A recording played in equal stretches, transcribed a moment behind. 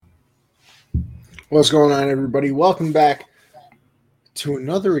What's going on, everybody? Welcome back to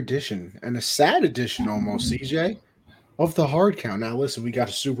another edition, and a sad edition almost, CJ, of the Hard Count. Now, listen, we got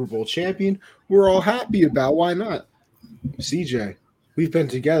a Super Bowl champion we're all happy about. Why not? CJ, we've been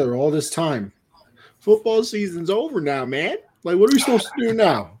together all this time. Football season's over now, man. Like, what are we supposed to do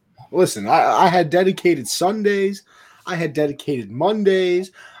now? Listen, I had dedicated Sundays, I had dedicated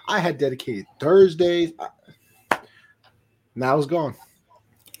Mondays, I had dedicated Thursdays. Now it's gone.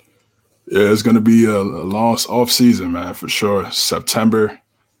 Yeah, it's going to be a long off season, man, for sure. September,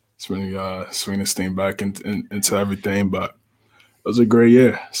 it's really swing this thing back into everything. But it was a great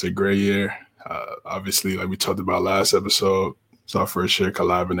year. It's a great year. Obviously, like we talked about last episode, it's our first year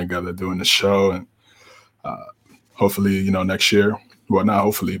collabing together, doing the show, and hopefully, next year. Well, not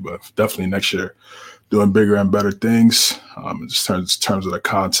hopefully, but definitely next year, doing bigger and better things. In terms of the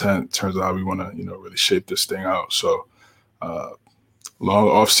content, in terms of how we want to, really shape this thing out. So. Long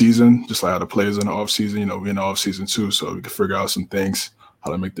off season, just like how the players in the off season, we're in the off season too, so we can figure out some things, how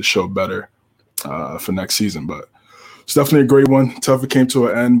to make the show better for next season. But it's definitely a great one. Tough it came to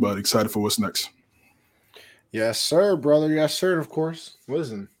an end, but excited for what's next. Yes, sir, brother. Yes, sir. Of course.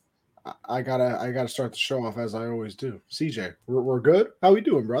 Listen, I gotta start the show off as I always do. CJ, we're good. How we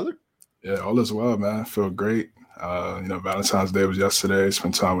doing, brother? Yeah, all is well, man. I feel great. Valentine's Day was yesterday.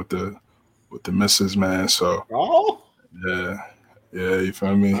 Spent time with the missus, man. So Yeah, you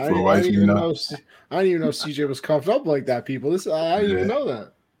feel me? For wife, I didn't even know CJ was cuffed up like that. People, I didn't even know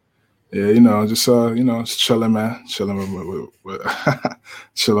that. Yeah, just chilling, man. Chilling with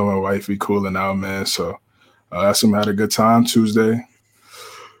chilling with wifey, cooling out, man. So that's had a good time Tuesday.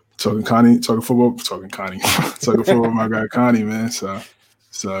 Talking football with my guy Connie, man. So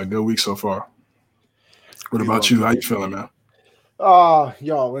it's a good week so far. What about you? How you feeling, man?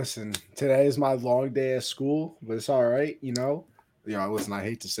 Y'all, listen. Today is my long day at school, but it's all right, listen, I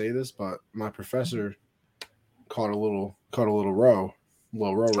hate to say this, but my professor caught a little row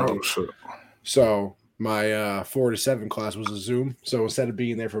rage. Oh, shit. So my 4 to 7 class was a Zoom. So instead of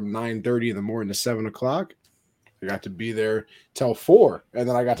being there from 9:30 in the morning to 7 o'clock, I got to be there till 4, and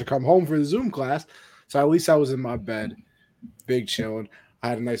then I got to come home for the Zoom class. So at least I was in my bed, big chilling. I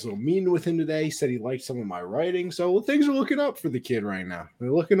had a nice little meeting with him today. He said he liked some of my writing. So things are looking up for the kid right now.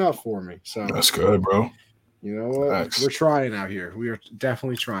 They're looking up for me. So that's good, bro. You know what? Thanks. We're trying out here. We are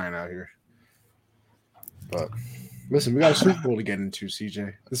definitely trying out here. But listen, we got a Super Bowl to get into,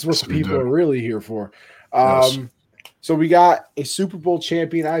 CJ. This is what the people are really here for. So we got a Super Bowl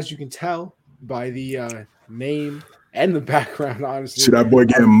champion, as you can tell by the name and the background, honestly. See that boy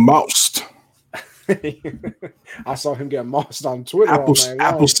getting moused. I saw him get moused on Twitter.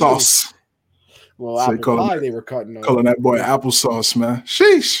 Applesauce. Well, apple pie they were cutting up. Calling that boy applesauce, man.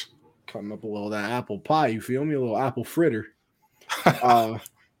 Sheesh. Cutting up a little of that apple pie, you feel me? A little apple fritter. Yeah.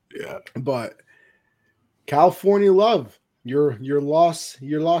 But California love, your Los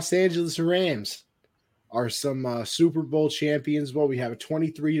Angeles Rams are some Super Bowl champions. Well, we have a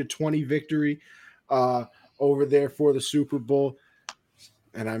 23-20 victory over there for the Super Bowl.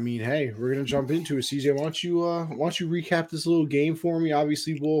 And I mean, hey, we're gonna jump into it. CJ, why don't you recap this little game for me?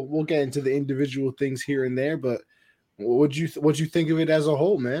 Obviously, we'll get into the individual things here and there, but what'd you think of it as a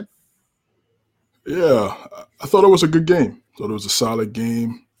whole, man? Yeah, I thought it was a good game. Thought it was a solid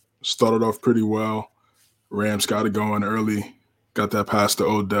game. Started off pretty well. Rams got it going early. Got that pass to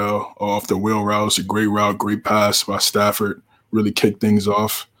Odell off the wheel route. It's a great route, great pass by Stafford. Really kicked things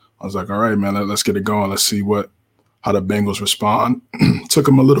off. I was like, all right, man, let's get it going. Let's see how the Bengals respond. Took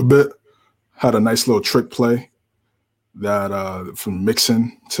them a little bit. Had a nice little trick play that from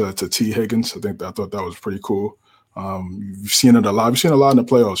Mixon to T. Higgins. I thought that was pretty cool. You've seen it a lot. We've seen a lot in the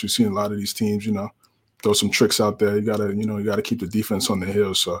playoffs. We've seen a lot of these teams, throw some tricks out there. You gotta keep the defense on the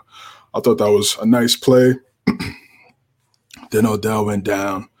hill. So I thought that was a nice play. Then Odell went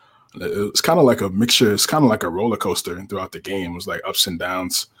down. It's kind of like a mixture. It's kind of like a roller coaster throughout the game. It was like ups and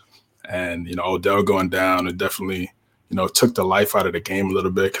downs. And, Odell going down, it definitely, took the life out of the game a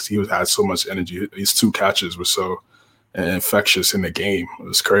little bit because he had so much energy. His 2 catches were so infectious in the game. It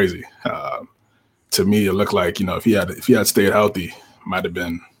was crazy. To me, it looked like, if he had stayed healthy, might have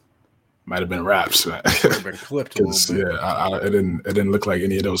been wraps. Been clipped a little bit. Yeah, it didn't look like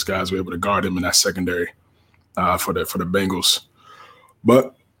any of those guys were able to guard him in that secondary for the Bengals.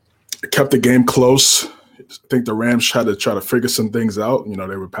 But it kept the game close. I think the Rams tried to figure some things out.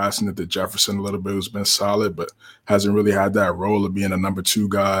 They were passing it to Jefferson a little bit, who's been solid, but hasn't really had that role of being a number 2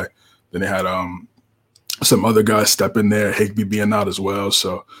 guy. Then they had some other guys step in there, Higbee being out as well.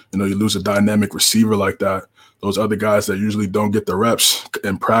 So, you lose a dynamic receiver like that. Those other guys that usually don't get the reps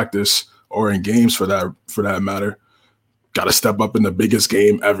in practice or in games for that matter, got to step up in the biggest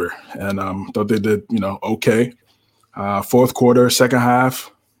game ever. And thought they did, okay. Fourth quarter, second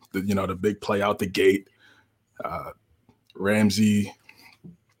half, the big play out the gate. Ramsey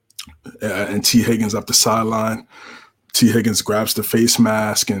and T. Higgins up the sideline. T. Higgins grabs the face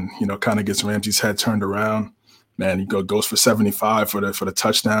mask and, kind of gets Ramsey's head turned around. Man, he goes for 75 for the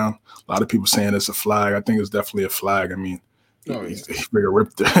touchdown. A lot of people saying it's a flag. I think it's definitely a flag. I mean, he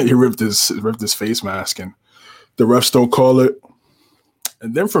ripped his face mask, and the refs don't call it.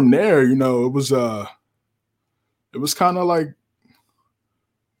 And then from there, it was kind of like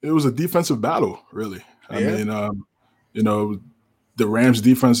it was a defensive battle, really. Yeah. I mean, the Rams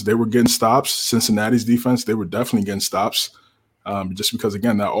defense, they were getting stops. Cincinnati's defense, they were definitely getting stops. Just because,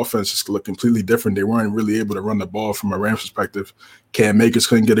 again, that offense just looked completely different. They weren't really able to run the ball from a Rams perspective. Cam Akers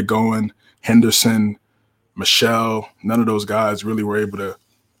couldn't get it going. Henderson, Michelle, none of those guys really were able to,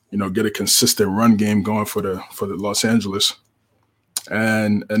 get a consistent run game going for the Los Angeles.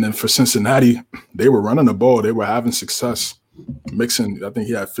 And then for Cincinnati, they were running the ball. They were having success. Mixon, I think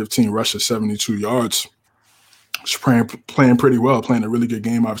he had 15 rushes, 72 yards. Just playing pretty well, playing a really good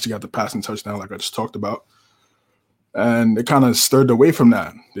game. Obviously got the passing touchdown like I just talked about. And it kind of stirred away from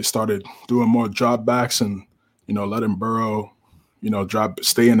that. They started doing more drop backs and, letting Burrow,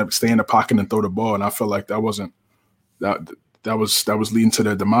 stay in the pocket and throw the ball. And I felt like that was leading to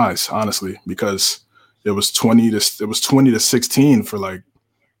their demise, honestly, because it was 20 to 16 for like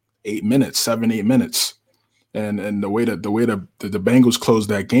 8 minutes. And the way the Bengals closed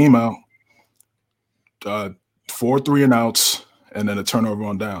that game out, 4 3-and-outs, and then a turnover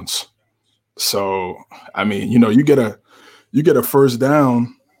on downs. So, I mean, you get a first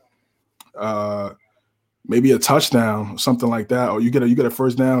down, maybe a touchdown, something like that, or you get a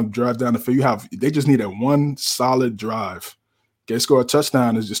first down, drive down the field. They just needed one solid drive. They score a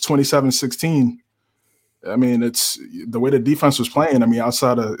touchdown is just 27-16. I mean, it's the way the defense was playing. I mean,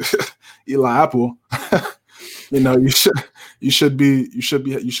 outside of Eli Apple, you should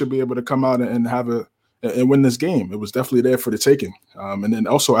be able to come out and have and win this game. It was definitely there for the taking. And then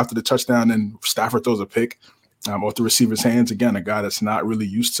also after the touchdown, then Stafford throws a pick off the receiver's hands. Again, a guy that's not really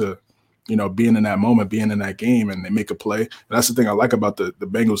used to, being in that moment, being in that game, and they make a play. And that's the thing I like about the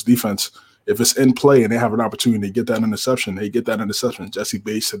Bengals defense. If it's in play and they have an opportunity to get that interception, they get that interception. Jesse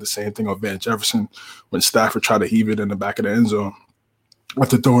Bates said the same thing on Van Jefferson when Stafford tried to heave it in the back of the end zone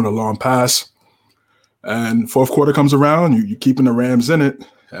after throwing a long pass. And fourth quarter comes around, you're keeping the Rams in it.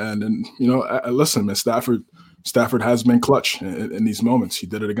 And then, listen, man, Stafford has been clutch in these moments. He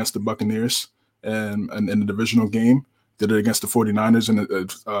did it against the Buccaneers and in the divisional game, did it against the 49ers in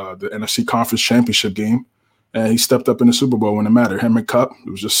the NFC Conference Championship game. And he stepped up in the Super Bowl when it mattered. Him and Kupp, it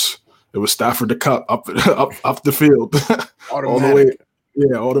was Stafford to Kupp up the field. All the way.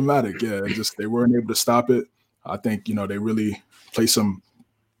 Yeah, automatic. Yeah, they weren't able to stop it. I think, they really had some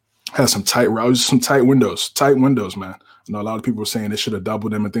tight routes, some tight windows, man. I know a lot of people were saying they should have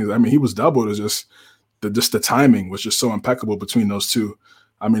doubled him and things. I mean, he was doubled. It's just the timing was just so impeccable between those two.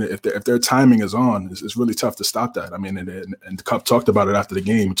 I mean, if their timing is on, it's really tough to stop that. I mean, and Kupp talked about it after the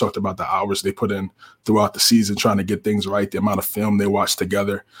game. He talked about the hours they put in throughout the season trying to get things right, the amount of film they watched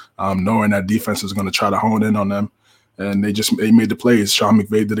together, knowing that defense was going to try to hone in on them. And they made the plays. Sean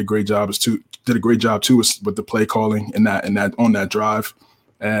McVay did a great job too with the play calling in that on that drive.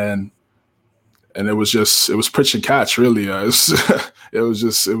 And it was pitch and catch, really. It was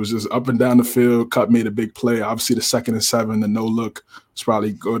just up and down the field. Kupp made a big play. Obviously, the 2nd and 7, the no look was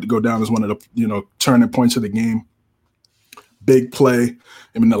probably go down as one of the turning points of the game. Big play.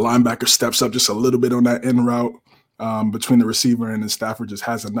 I mean, the linebacker steps up just a little bit on that end route between the receiver, and then Stafford just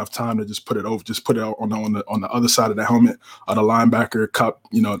has enough time to just put it out on the other side of the helmet of the linebacker. Kupp,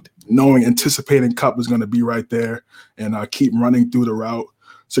 anticipating Kupp was going to be right there and keep running through the route.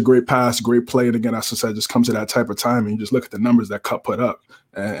 It's a great pass, great play. And again, as I said, just comes to that type of time. And you just look at the numbers that Kupp put up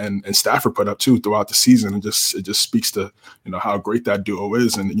and Stafford put up too throughout the season. And it just speaks to, how great that duo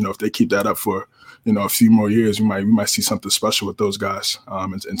is. And, if they keep that up for, a few more years, we might see something special with those guys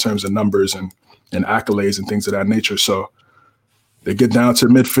in terms of numbers and accolades and things of that nature. So they get down to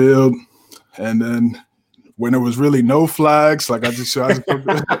midfield, and then when there was really no flags, like I just talked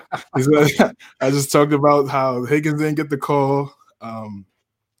about how Higgins didn't get the call.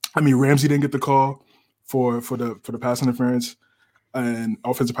 Ramsey didn't get the call for the pass interference and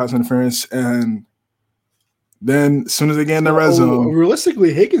offensive pass interference. And then as soon as they get in the red zone,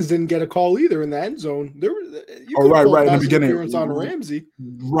 realistically, Higgins didn't get a call either in the end zone. Right in the beginning on Ramsey.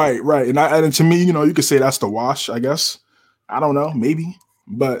 Right. And to me, you could say that's the wash, I guess. I don't know, maybe.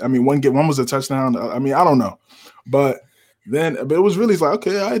 But I mean, one was a touchdown. I mean, I don't know. But Then, but it was really like,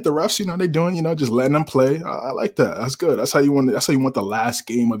 okay, all right, the refs, they doing, just letting them play. I like that. That's good. That's how you want. That's how you want the last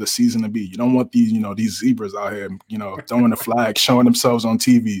game of the season to be. You don't want these, these zebras out here, throwing the flag, showing themselves on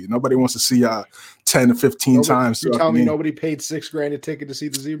TV. Nobody wants to see 10 to 15 times. You tell me nobody paid $6,000 a ticket to see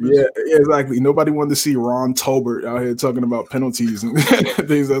the zebras? Yeah, exactly. Nobody wanted to see Ron Tolbert out here talking about penalties and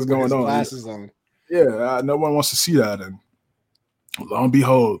things that's going on. Glasses on. Yeah, no one wants to see that. And lo and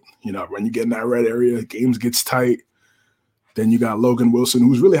behold, when you get in that red area, games gets tight. Then you got Logan Wilson,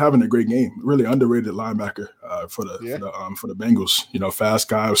 who's really having a great game, really underrated linebacker for the Bengals. Fast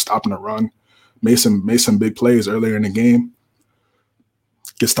guy, was stopping the run, made some big plays earlier in the game.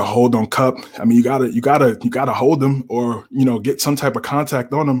 Gets the hold on Kupp. I mean, you gotta hold him or get some type of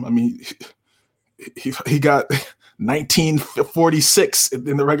contact on him. I mean, he got 1946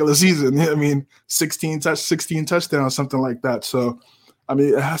 in the regular season. I mean, 16 touchdowns, something like that. So, I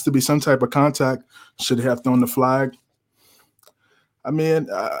mean, it has to be some type of contact. Should he have thrown the flag? I mean,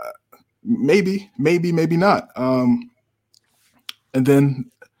 maybe not. And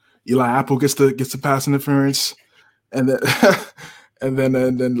then Eli Apple gets the pass interference, and then and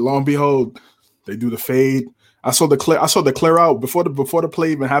then lo and behold, they do the fade. I saw the clear out before the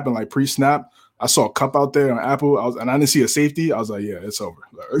play even happened, like pre-snap. I saw a Kupp out there on Apple, and I didn't see a safety. I was like, yeah, it's over.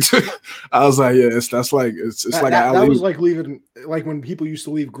 I was like, yeah, it's like that was like leaving, like when people used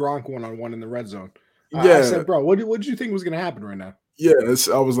to leave Gronk 1-on-1 in the red zone. Yeah, I said, bro, what did you think was going to happen right now? Yeah,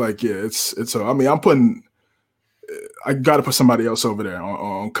 I was like, yeah, it's. I mean, I got to put somebody else over there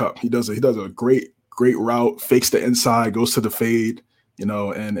on Kupp. He does a great route, fakes the inside, goes to the fade,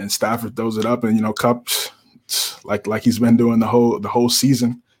 and Stafford throws it up, and Kupp, like he's been doing the whole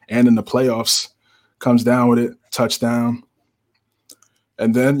season and in the playoffs, comes down with it, touchdown,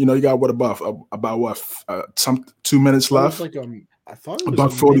 and then you got about some 2 minutes left. I thought it was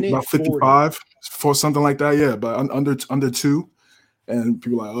about 40, about 55 for something like that. Yeah, but under 2. And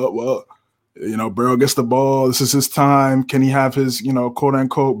people are like, oh, well, Burrow gets the ball. This is his time. Can he have his, quote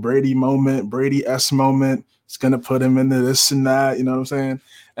unquote Brady moment, Brady-esque moment? It's going to put him into this and that. You know what I'm saying?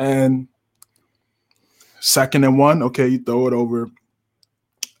 And 2nd and 1, okay, you throw it over.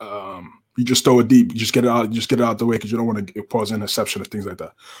 You just throw it deep. You just get it out the way because you don't want to cause interception or things like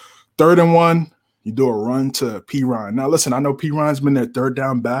that. 3rd and 1, you do a run to Perine. Now, listen, I know Perine's been their 3rd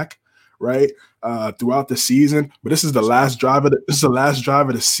down back, right? Throughout the season, but this is the last drive of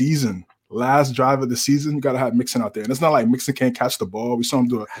the season. Last drive of the season, you gotta have Mixon out there, and it's not like Mixon can't catch the ball. We saw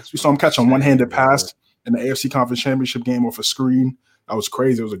him catch a one-handed pass in the AFC Conference Championship game off a screen. That was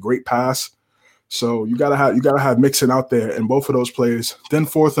crazy. It was a great pass. So you gotta have Mixon out there in both of those plays. Then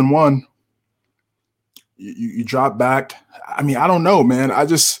 4th and 1, you drop back. I mean, I don't know, man. I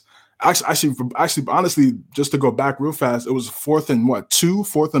just actually honestly, just to go back real fast, it was 4th and 2,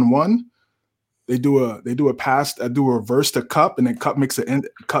 4th and 1. They do a pass, do a reverse to Kupp, and then Kupp makes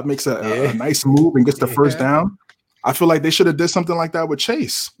a nice move and gets the first down. I feel like they should have did something like that with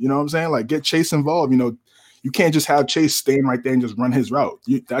Chase. You know what I'm saying? Like get Chase involved. You can't just have Chase staying right there and just run his route.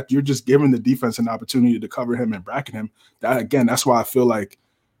 You're just giving the defense an opportunity to cover him and bracket him. That's why I feel like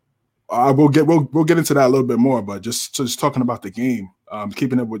we'll get into that a little bit more. But just talking about the game,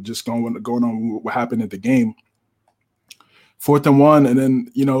 keeping it with just going on what happened at the game. 4th and 1, and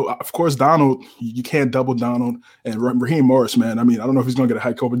then of course Donald, you can't double Donald and Raheem Morris, man. I mean, I don't know if he's going to get a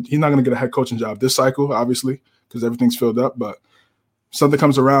head coach. He's not going to get a head coaching job this cycle, obviously, because everything's filled up. But something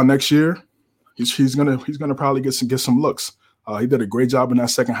comes around next year, he's gonna probably get some looks. He did a great job in that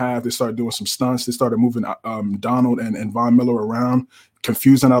second half. They started doing some stunts. They started moving Donald and Von Miller around,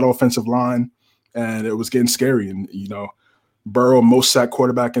 confusing that offensive line, and it was getting scary. And Burrow, most sacked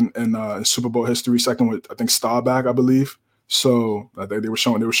quarterback in Super Bowl history, second with I think Staubach, I believe. So they were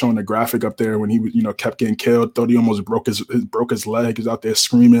showing the graphic up there when he kept getting killed. Thought he almost broke his leg. He was out there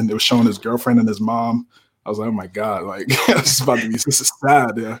screaming. They were showing his girlfriend and his mom. I was like, oh my god, like this is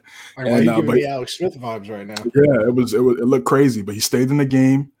sad. Yeah, you're giving me Alex Smith vibes right now. Yeah, it looked crazy, but he stayed in the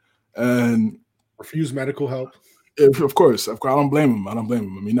game and refused medical help. Of course, I don't blame him. I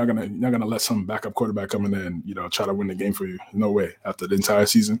mean, you're not gonna let some backup quarterback come in there and try to win the game for you. No way. After the entire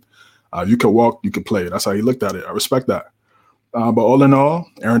season, you could walk, you could play. That's how he looked at it. I respect that. But all in all,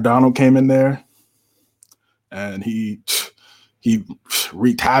 Aaron Donald came in there, and he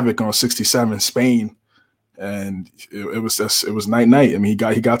wreaked havoc on 67 Spain, and it was night. I mean,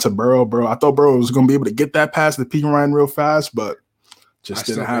 he got to Burrow. I thought Burrow was going to be able to get that pass to Perine real fast, but just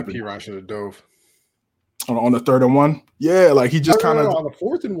didn't happen. Perine should have dove on the 3rd and 1. Yeah, like he just kind of on the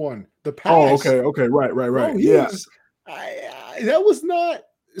 4th and 1. The pass. Oh, okay, right. Bro, yeah, that was not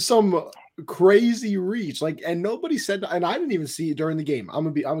some crazy reach, and nobody said, and I didn't even see it during the game.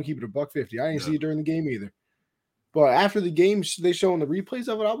 I'm gonna keep it $150. I didn't see it during the game either. But after the game, they showing the replays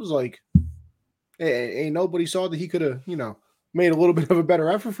of it. I was like, hey, ain't nobody saw that he could have, made a little bit of a better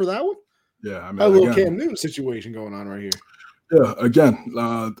effort for that one. Yeah, I mean, a little Cam Newton situation going on right here. Yeah, again,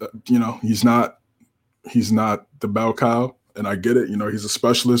 he's not the bell cow, and I get it. He's a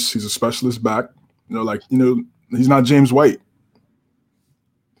specialist. He's a specialist back. He's not James White.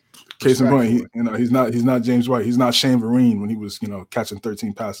 Case in point, he's not James White. He's not Shane Vereen when he was, catching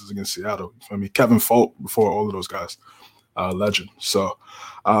 13 passes against Seattle. I mean, Kevin Falk before all of those guys, legend. So,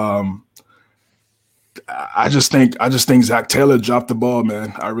 I just think Zach Taylor dropped the ball,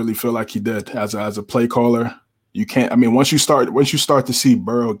 man. I really feel like he did as a play caller. You can't. I mean, once you start to see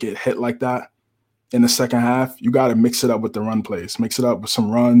Burrow get hit like that in the second half, you got to mix it up with the run plays. Mix it up with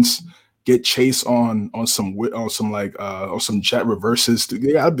some runs. Get Chase on some jet reverses.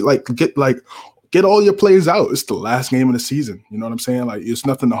 You gotta be get all your plays out. It's the last game of the season. You know what I'm saying? Like, it's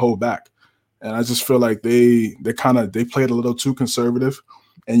nothing to hold back. And I just feel like they played a little too conservative.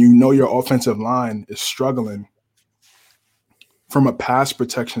 And your offensive line is struggling from a pass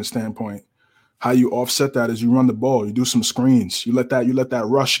protection standpoint. How you offset that is you run the ball, you do some screens, you let that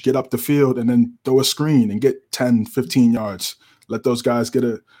rush get up the field and then throw a screen and get 10, 15 yards. Let those guys get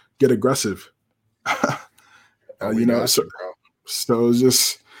aggressive. So it's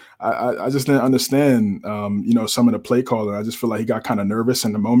just I just didn't understand some of the play calling. I just feel like he got kind of nervous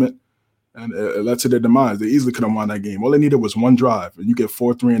in the moment. And it led to their demise. They easily could have won that game. All they needed was one drive, and you get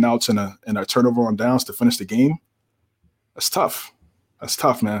 4 3-and-outs and a turnover on downs to finish the game. That's tough. That's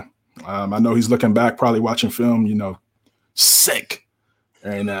tough, man. I know he's looking back, probably watching film, sick.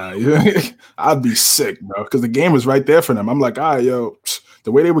 And I'd be sick, bro, because the game was right there for them. I'm like, all right,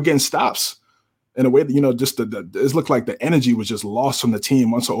 the way they were getting stops, and the way that, it looked like the energy was just lost from the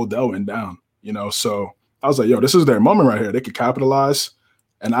team once Odell went down. So I was like, this is their moment right here. They could capitalize.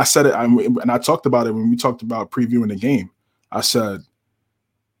 And I said it, and I talked about it when we talked about previewing the game. I said,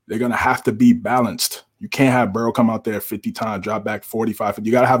 they're going to have to be balanced. You can't have Burrow come out there 50 times, drop back 45.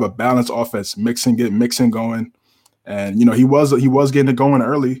 You got to have a balanced offense, get mixing going. And, he was getting it going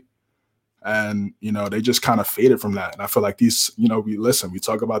early. And, they just kind of faded from that. And I feel like these, we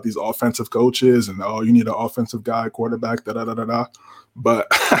talk about these offensive coaches and, you need an offensive guy, quarterback, da-da-da-da-da. But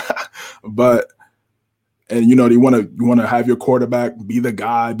and you want to have your quarterback be the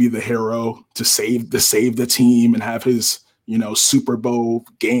guy, be the hero to save the team and have his Super Bowl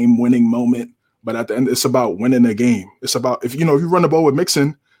game winning moment. But at the end, it's about winning the game. It's about if you run the ball with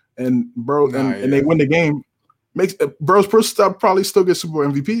Mixon and Burrow and they win the game, Burrow's probably still get Super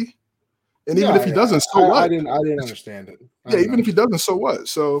Bowl MVP. And even if he doesn't, so what? I didn't understand it. Even if he doesn't, so what?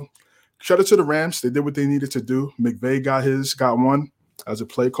 So shout out to the Rams. They did what they needed to do. McVay got one. As a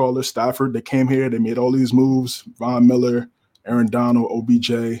play caller, Stafford, they came here, they made all these moves, Von Miller, Aaron Donald, OBJ,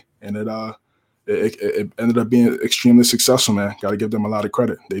 and it ended up being extremely successful, man. Got to give them a lot of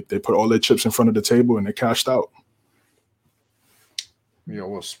credit. They put all their chips in front of the table and they cashed out.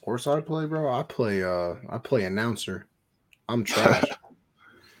 What sports I play, bro? I play announcer. I'm trash.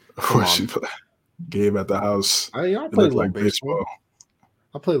 Gabe at the house. I play a little baseball.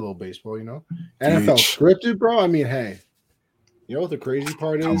 I play a little baseball, NFL scripted, bro. I mean, hey. You know what the crazy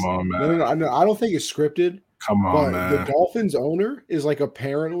part is? Come on, man. No, I don't think it's scripted. Come on, man. The Dolphins owner is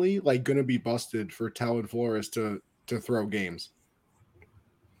apparently going to be busted for telling Flores to throw games.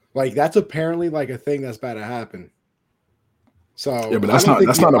 That's apparently a thing that's about to happen. So yeah, but that's not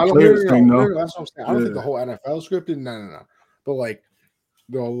a player's thing, though. That's what I'm saying. I don't think the whole NFL scripted. No. But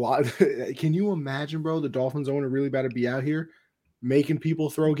a lot. Can you imagine, bro? The Dolphins owner really about to be out here making people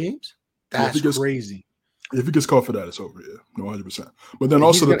throw games? That's crazy. If he gets called for that, it's over. Yeah, no, 100%. But then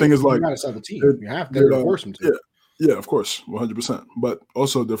also the thing is you got to sell the team. You have to force him to. Yeah, of course, 100%. But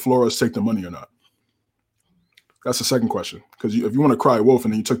also, did Flores take the money or not? That's the second question. Because if you want to cry wolf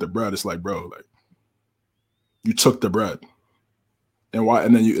and then you took the bread, it's like, bro, you took the bread, and why?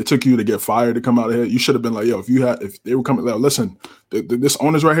 And then it took you to get fired to come out of here. You should have been like, if they were coming, listen, this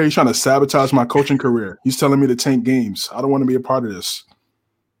owner's right here. He's trying to sabotage my coaching career. He's telling me to tank games. I don't want to be a part of this.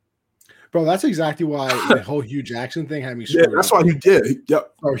 Bro, that's exactly why the whole Hugh Jackson thing had me. Yeah, that's why he did.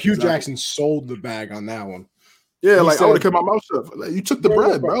 Yep. Oh, Hugh Jackson sold the bag on that one. Yeah, I would have kept my mouth shut. You took the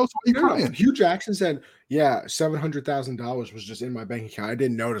bread, bro. So why you crying? Hugh Jackson said, "Yeah, $700,000 was just in my bank account. I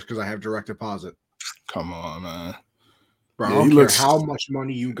didn't notice because I have direct deposit." Come on, man. Bro, I don't care how much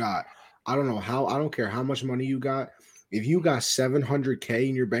money you got. I don't care how much money you got. If you got $700K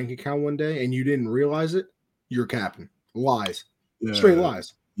in your bank account one day and you didn't realize it, you're capping. Lies. Yeah. Straight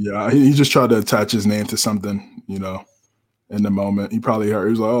lies. Yeah, he just tried to attach his name to something, in the moment. He probably heard,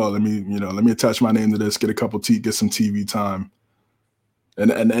 he was like, oh, let me attach my name to this, get some TV time.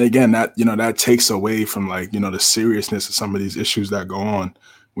 And again, that that takes away from like the seriousness of some of these issues that go on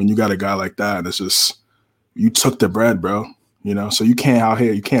when you got a guy like that. And it's just you took the bread, bro. So you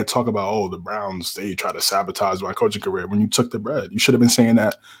can't talk about the Browns, they try to sabotage my coaching career when you took the bread. You should have been saying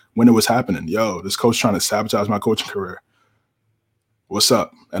that when it was happening. Yo, this coach trying to sabotage my coaching career. What's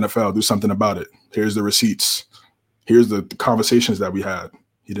up, NFL? Do something about it. Here's the receipts. Here's the conversations that we had.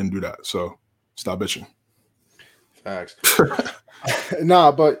 He didn't do that, so stop bitching. Facts.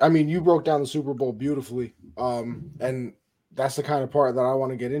 Nah, but I mean, you broke down the Super Bowl beautifully, and that's the kind of part that I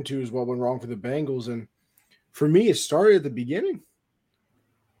want to get into is what went wrong for the Bengals. And for me, it started at the beginning.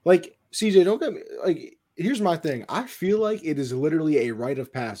 Like, CJ, don't get me. Like, here's my thing. I feel like it is literally a rite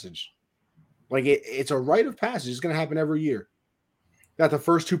of passage. Like, it's a rite of passage. It's going to happen every year. That the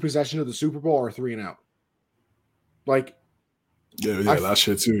first two possessions of the Super Bowl are 3-and-out. Like, yeah, last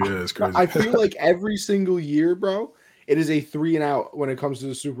year too. Yeah, it's crazy. I feel like every single year, bro, it is a 3-and-out when it comes to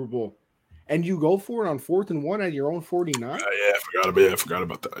the Super Bowl. And you go for it on 4th and 1 at your own 49? Yeah, I forgot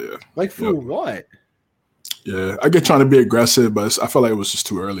about that. Yeah. Like, for what? Yeah, I get trying to be aggressive, but I felt like it was just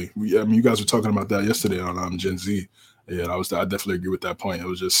too early. I mean, you guys were talking about that yesterday on Gen Z. Yeah, I definitely agree with that point. It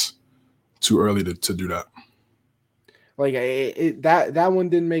was just too early to do that. Like, that one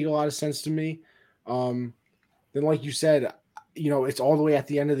didn't make a lot of sense to me. Then, like you said, it's all the way at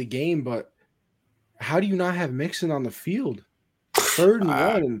the end of the game, but how do you not have Mixon on the field? 3rd and 1.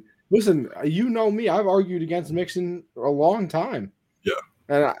 And listen, you know me, I've argued against Mixon a long time. Yeah.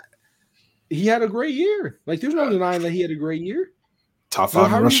 And he had a great year. Like, there's no denying that he had a great year. Top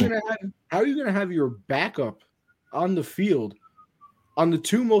 5 in rushing. How are you going to have your backup on the field on the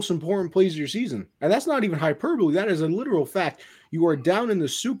two most important plays of your season? And that's not even hyperbole. That is a literal fact. You are down in the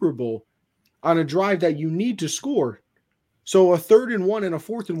Super Bowl on a drive that you need to score. So a 3rd and 1 and a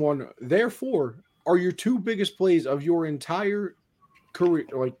 4th and 1, therefore, are your two biggest plays of your entire career,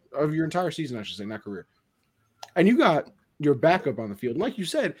 like of your entire season, I should say, not career. And you got your backup on the field. And like you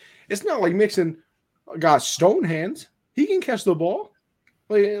said, it's not like Mixon got stone hands. He can catch the ball.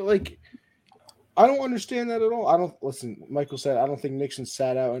 Like I don't understand that at all. Michael said, I don't think Mixon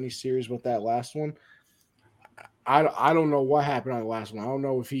sat out any series with that last one. I don't know what happened on the last one. I don't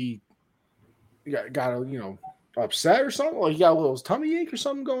know if he got upset or something. Like he got a little tummy ache or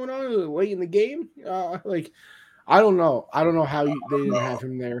something going on late in the game. I don't know. I don't know how they didn't have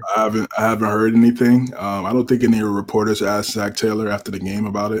him there. I haven't heard anything. I don't think any reporters asked Zach Taylor after the game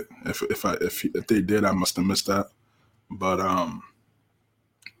about it. If they did, I must have missed that. But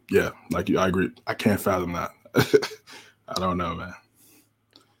yeah, like I agree. I can't fathom that. I don't know, man.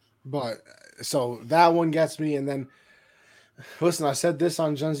 But so that one gets me. And then listen, I said this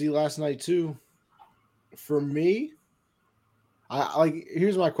on Gen Z last night too. For me,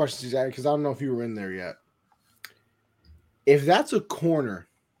 here's my question, Zach, because I don't know if you were in there yet. If that's a corner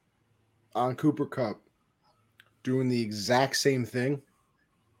on Cooper Kupp doing the exact same thing,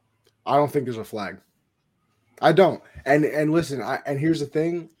 I don't think there's a flag. I don't. And listen, and here's the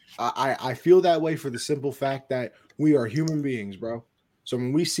thing. I feel that way for the simple fact that we are human beings, bro. So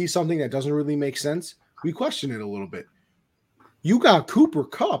when we see something that doesn't really make sense, we question it a little bit. You got Cooper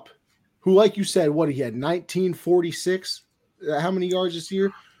Kupp, who, like you said, he had 1946. How many yards this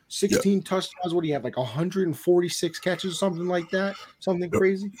year? 16 touchdowns. What do you have? Like 146 catches, something like that? Something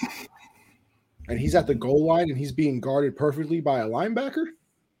crazy. And he's at the goal line and he's being guarded perfectly by a linebacker?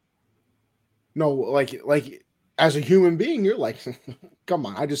 No, like as a human being, you're like, come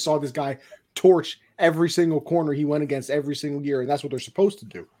on. I just saw this guy torch every single corner he went against every single year, and that's what they're supposed to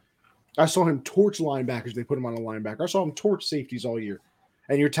do. I saw him torch linebackers. They put him on a linebacker. I saw him torch safeties all year.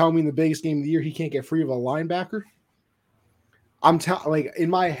 And you're telling me in the biggest game of the year he can't get free of a linebacker? In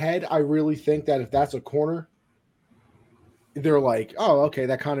my head, I really think that if that's a corner, they're like, oh, okay,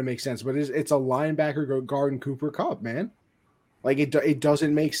 that kind of makes sense. But it's a linebacker guarding Cooper Kupp, man. Like it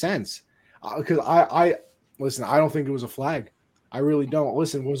doesn't make sense. Because I listen, I don't think it was a flag. I really don't.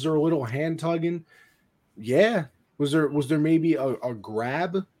 Listen, was there a little hand tugging? Yeah. Was there maybe a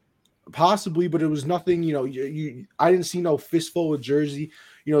grab? Possibly, but it was nothing. I didn't see no fistful of jersey.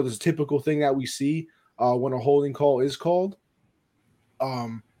 This typical thing that we see when a holding call is called.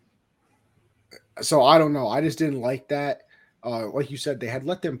 So I don't know. I just didn't like that. Like you said, they had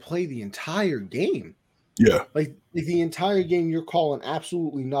let them play the entire game. Yeah. Like the entire game, you're calling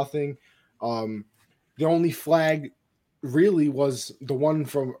absolutely nothing. The only flag really was the one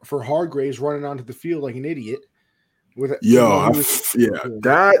for Hargraves running onto the field like an idiot. I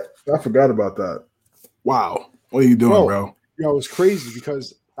forgot about that. Wow. What are you doing, bro? It was crazy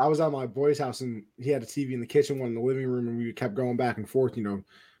because I was at my boy's house and he had a TV in the kitchen, one in the living room, and we kept going back and forth,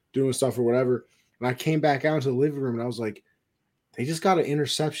 doing stuff or whatever. And I came back out into the living room and I was like, They just got an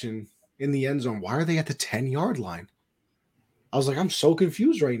interception in the end zone. Why are they at the 10-yard line? I was like, I'm so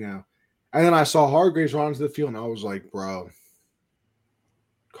confused right now. And then I saw Hargraves run onto the field, and I was like, bro,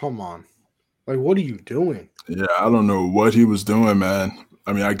 come on. Like, what are you doing? Yeah, I don't know what he was doing, man.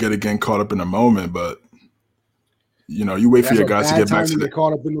 I mean, I get it getting caught up in the moment, but you wait for your guys to get back to the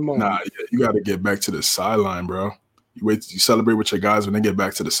caught up in the moment. Nah, you got to get back to the sideline, bro. You celebrate with your guys when they get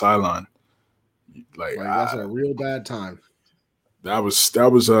back to the sideline. Like that's a real bad time. That was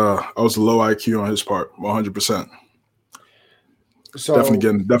low IQ on his part, 100%. So definitely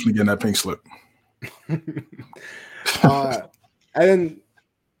getting that pink slip. And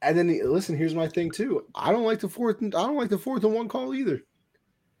then listen, here's my thing too. I don't like the fourth and one call either.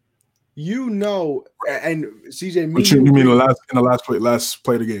 And CJ, what you mean the last play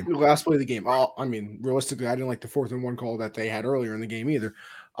of the game? Last play of the game. Oh, I mean, realistically, I didn't like the 4th and 1 call that they had earlier in the game either.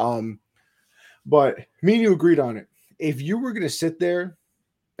 But me and you agreed on it. If you were going to sit there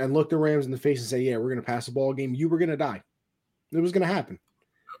and look the Rams in the face and say, yeah, we're going to pass the ball game, you were going to die. It was going to happen.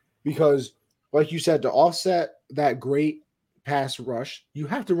 Because, like you said, to offset that great pass rush, you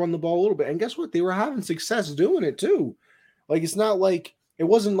have to run the ball a little bit. And guess what? They were having success doing it too. Like, it's not like – it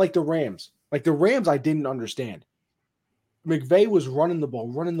wasn't like the Rams. Like the Rams, I didn't understand. McVay was running the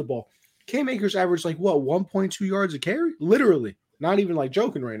ball. Cam Akers averaged 1.2 yards a carry? Literally. Not even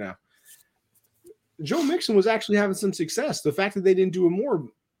joking right now. Joe Mixon was actually having some success. The fact that they didn't do it more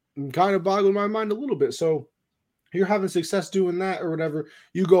kind of boggled my mind a little bit. So you're having success doing that or whatever,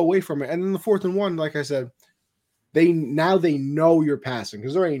 you go away from it. And then the 4th and 1, like I said, they know you're passing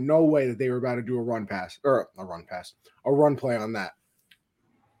because there ain't no way that they were about to do a run play on that.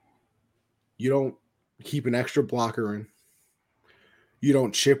 You don't keep an extra blocker in. You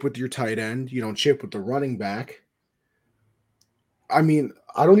don't chip with your tight end. You don't chip with the running back. I mean,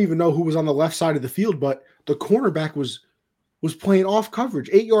 I don't even know who was on the left side of the field, but the cornerback was playing off coverage,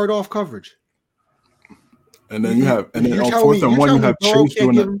 8-yard off coverage. And then on 4th and 1, you have Chase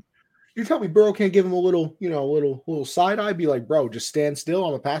doing it. You tell me Burrow can't give him a little side eye, be like, bro, just stand still.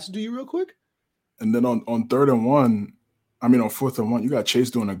 I'm gonna pass it to you real quick. And then on 3rd and 1. on 4th and 1, you got Chase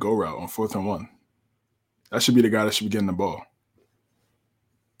doing a go route on 4th and 1. That should be the guy that should be getting the ball.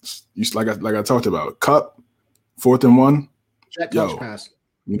 Like I talked about, Kupp, 4th and 1. Jet touch pass.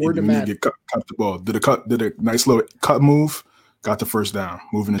 You need to get Kupp the ball. Did a nice little cut move, got the first down,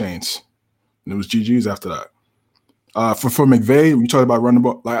 moving the chains. And it was GG's after that. For McVay, we talked about running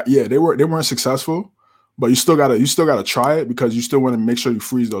the ball. They weren't successful, but you still gotta try it because you still want to make sure you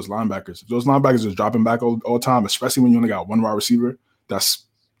freeze those linebackers. If those linebackers are dropping back all the time, especially when you only got one wide receiver, that's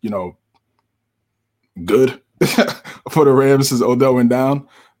good for the Rams as Odell went down.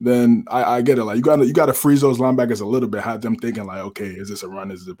 Then I get it. You gotta freeze those linebackers a little bit, have them thinking okay, is this a run,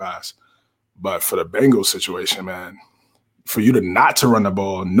 is this a pass? But for the Bengals situation, man, for you to not to run the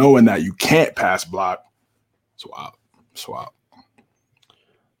ball, knowing that you can't pass block, it's wild. It's wild.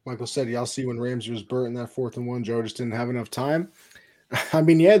 Michael said, y'all see when Ramsey was burnt in that 4th and 1, Joe just didn't have enough time. I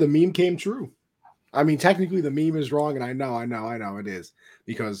mean, yeah, the meme came true. I mean, technically the meme is wrong, and I know it is.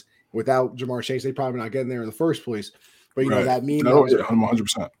 Because without Jamar Chase, they probably not getting there in the first place. But, that meme. No,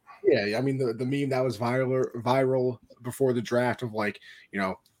 100%. Yeah, I mean, the meme that was viral before the draft of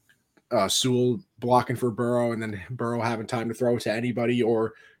Sewell blocking for Burrow and then Burrow having time to throw it to anybody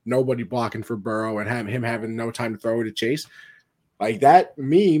or nobody blocking for Burrow and him having no time to throw it to Chase. That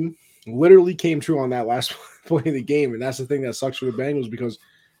meme literally came true on that last play of the game. And that's the thing that sucks for the Bengals because,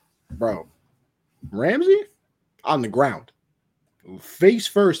 bro, Ramsey on the ground, face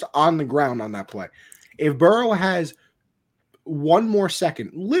first on the ground on that play. If Burrow has one more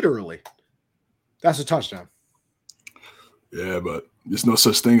second, literally, that's a touchdown. Yeah, but there's no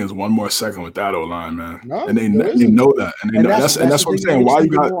such thing as one more second with that O-line, man. No, and they know that. And that's what I'm saying. Why you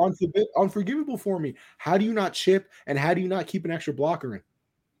got more unforgivable for me? How do you not chip and how do you not keep an extra blocker in?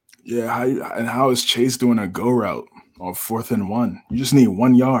 Yeah, how is Chase doing a go route on 4th and 1? You just need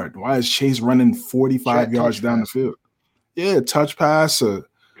 1 yard. Why is Chase running 45 yards down the field? Yeah, touch pass or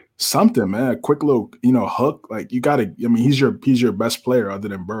something, man. A quick little, hook. You gotta. I mean, he's your best player other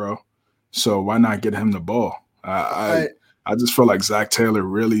than Burrow. So why not get him the ball? I just feel like Zach Taylor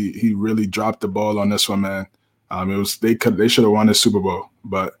really dropped the ball on this one, man. They should have won the Super Bowl,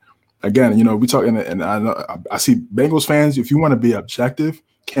 but again, we talking, and I see Bengals fans. If you want to be objective,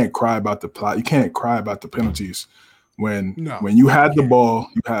 you can't cry about the plot. You can't cry about the penalties. When you had the ball,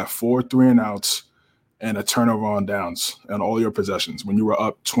 you had 4 3-and-outs and a turnover on downs and all your possessions. When you were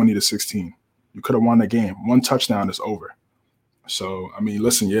up 20-16, you could have won the game. 1 touchdown is over. So I mean,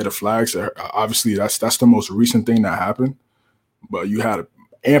 listen, the flags are obviously that's the most recent thing that happened. But you had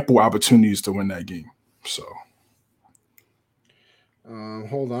ample opportunities to win that game. So,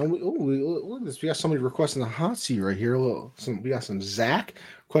 Hold on. Look at this. We got somebody requesting the hot seat right here. We got some Zach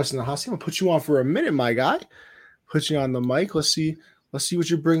requesting the hot seat. I'm gonna put you on for a minute, my guy. Put you on the mic. Let's see what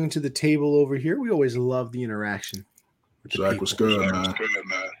you're bringing to the table over here. We always love the interaction with the Zach, people. what's good, man?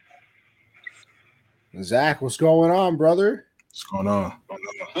 Zach, what's going on, brother? What's going on?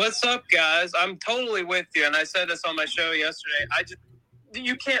 What's up, guys? I'm totally with you, and I said this on my show yesterday.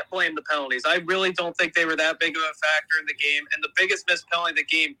 You can't blame the penalties. I really don't think they were that big of a factor in the game, and the biggest missed penalty in the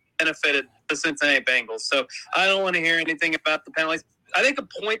game benefited the Cincinnati Bengals. So I don't want to hear anything about the penalties. I think a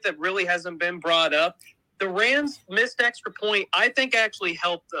point that really hasn't been brought up, the Rams missed extra point, I think actually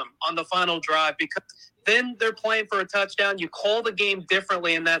helped them on the final drive because then they're playing for a touchdown. You call the game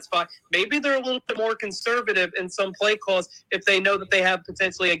differently in that spot. Maybe they're a little bit more conservative in some play calls if they know that they have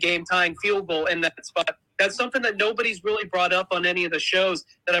potentially a game-tying field goal in that spot. That's something that nobody's really brought up on any of the shows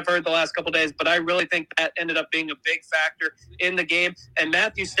that I've heard the last couple of days, but I really think that ended up being a big factor in the game. And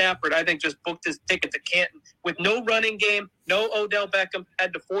Matthew Stafford, I think, just booked his ticket to Canton. With no running game, no Odell Beckham,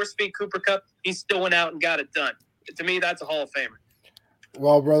 had to force-feed Cooper Kupp, he still went out and got it done. To me, that's a Hall of Famer.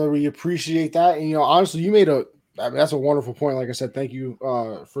 Well, brother, we appreciate that. And, honestly, you made that's a wonderful point. Like I said, thank you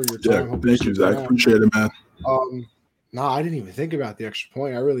for your time. Yeah, thank you, Zach. Appreciate it, man. No, I didn't even think about the extra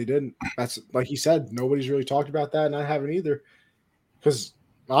point. I really didn't. That's like he said, nobody's really talked about that, and I haven't either. Because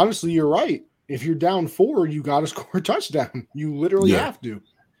honestly, you're right. If you're down 4, you got to score a touchdown. You literally have to.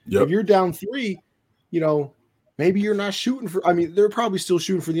 Yep. If you're down 3, maybe you're not shooting for. I mean, they're probably still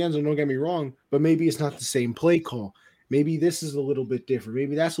shooting for the end zone. Don't get me wrong, but maybe it's not the same play call. Maybe this is a little bit different.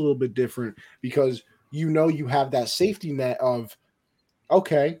 Maybe that's a little bit different because you have that safety net of,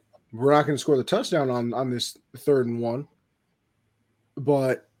 okay, we're not going to score the touchdown on this 3rd and 1,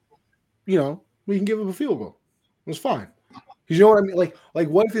 but we can give up a field goal. It's fine. Because you know what I mean? Like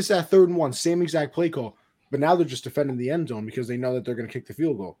what if it's that 3rd and 1, same exact play call, but now they're just defending the end zone because they know that they're going to kick the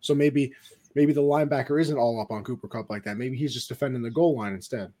field goal. So maybe the linebacker isn't all up on Cooper Kupp like that. Maybe he's just defending the goal line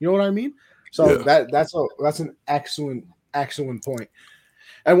instead. You know what I mean? So that's an excellent point.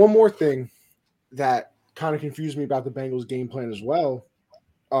 And one more thing that kind of confused me about the Bengals game plan as well.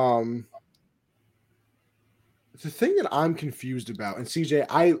 The thing that I'm confused about, and CJ,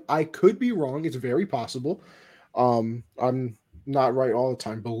 I could be wrong. It's very possible. I'm not right all the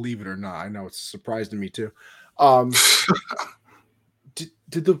time, believe it or not. I know it's a surprise to me too. Did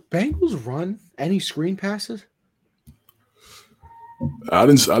the Bengals run any screen passes? I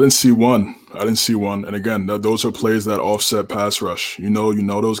didn't see one. And again, those are plays that offset pass rush. You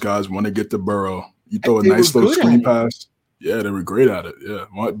know those guys want to get the Burrow. You throw a nice little screen pass. Yeah, they were great at it.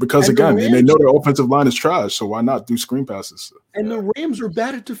 Yeah, because again, they know their offensive line is trash, so why not do screen passes? And the Rams were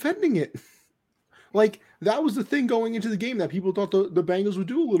bad at defending it. Like that was the thing going into the game that people thought the Bengals would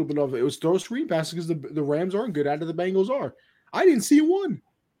do a little bit of it. It was throw screen passes because the Rams aren't good at it. The Bengals are. I didn't see one.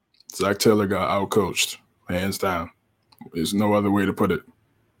 Zach Taylor got outcoached, hands down. There's no other way to put it.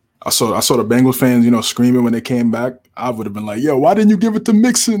 I saw the Bengals fans, screaming when they came back. I would have been like, "Yo, why didn't you give it to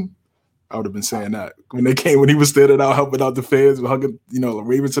Mixon?" I would have been saying that when he was standing out helping out the fans, hugging,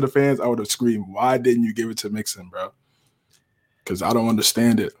 waving to the fans. I would have screamed, "Why didn't you give it to Mixon, bro?" Because I don't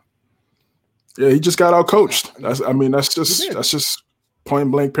understand it. Yeah, he just got outcoached. That's just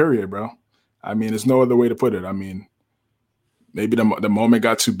point blank period, bro. I mean, there's no other way to put it. I mean, maybe the moment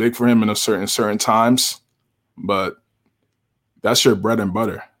got too big for him in certain times, but that's your bread and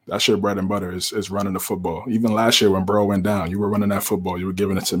butter. That's your bread and butter is running the football. Even last year when Burrow went down, you were running that football. You were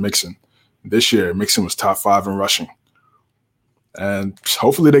giving it to Mixon. This year, Mixon was top 5 in rushing, and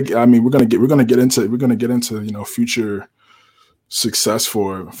hopefully we're gonna get into future success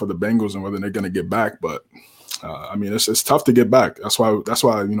for the Bengals and whether they're gonna get back. But it's tough to get back. That's why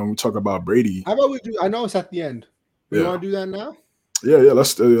we talk about Brady. How about we do? I know it's at the end. You want to do that now? Yeah.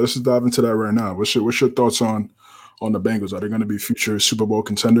 Let's just dive into that right now. What's your thoughts on the Bengals? Are they going to be future Super Bowl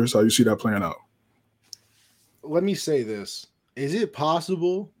contenders? How do you see that playing out? Let me say this. Is it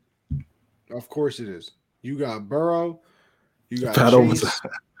possible? Of course it is. You got Burrow. You got Chase.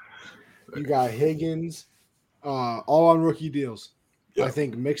 You got Higgins. All on rookie deals. Yeah. I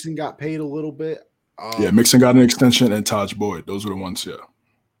think Mixon got paid a little bit. Mixon got an extension and Taj Boyd. Those were the ones,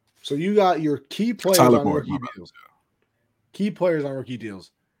 So you got your key players on rookie deals. Key players on rookie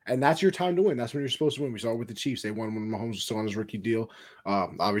deals. And that's your time to win. That's when you're supposed to win. We saw it with the Chiefs. They won when Mahomes was still on his rookie deal.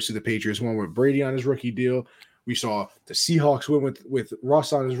 Obviously, the Patriots won with Brady on his rookie deal. We saw the Seahawks win with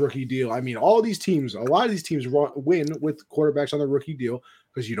Russ on his rookie deal. I mean, a lot of these teams win with quarterbacks on their rookie deal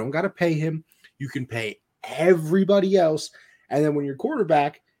because you don't got to pay him. You can pay everybody else. And then when your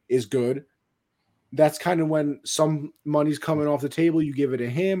quarterback is good, that's kind of when some money's coming off the table. You give it to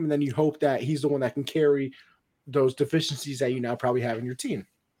him, and then you hope that he's the one that can carry those deficiencies that you now probably have in your team.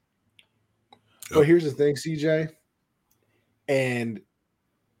 Yep. But here's the thing, CJ, and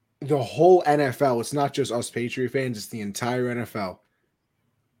the whole NFL, it's not just us Patriot fans, it's the entire NFL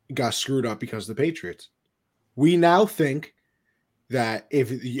got screwed up because of the Patriots. We now think that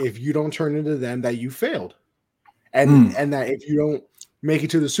if you don't turn into them, that you failed. And that if you don't make it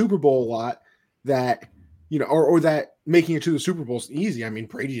to the Super Bowl a lot, that or that making it to the Super Bowl is easy. I mean,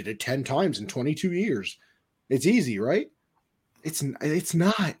 Brady did it 10 times in 22 years. It's easy, right? It's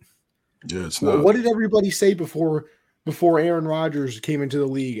not. Yeah, it's not. What did everybody say before Aaron Rodgers came into the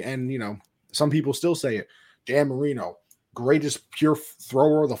league? And some people still say it. Dan Marino, greatest pure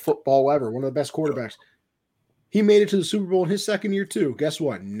thrower of the football ever, one of the best quarterbacks. He made it to the Super Bowl in his second year too. Guess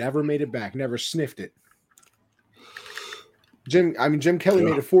what? Never made it back. Never sniffed it. Jim Kelly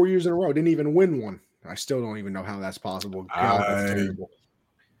made it 4 years in a row. Didn't even win one. I still don't even know how that's possible. God, that's terrible.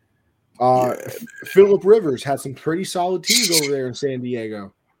 Phillip Rivers had some pretty solid teams over there in San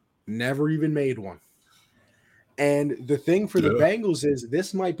Diego. Never even made one. And the thing for the Bengals is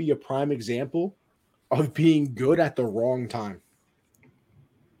this might be a prime example of being good at the wrong time.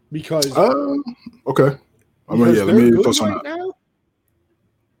 Because okay. Let me put some right now.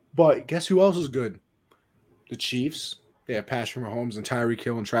 But guess who else is good? The Chiefs. They have Patrick Mahomes and Tyreek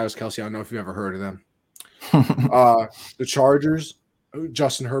Hill and Travis Kelce. I don't know if you've ever heard of them. The Chargers,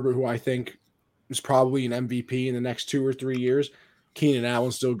 Justin Herbert, who I think is probably an MVP in the next 2 or 3 years. Keenan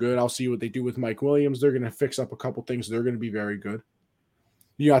Allen's still good. I'll see what they do with Mike Williams. They're going to fix up a couple things. They're going to be very good.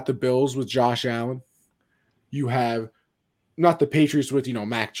 You got the Bills with Josh Allen. You have not the Patriots with,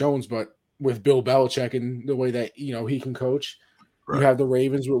 Mac Jones, but with Bill Belichick and the way that, he can coach. Right. You have the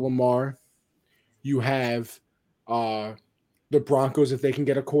Ravens with Lamar. You have the Broncos if they can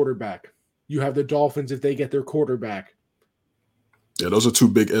get a quarterback. You have the Dolphins if they get their quarterback. Yeah, those are two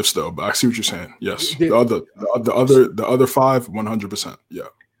big ifs, though. But I see what you're saying. Yes, the other 5, 100%. Yeah,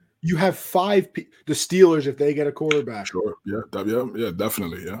 you have 5. The Steelers if they get a quarterback. Sure. Yeah.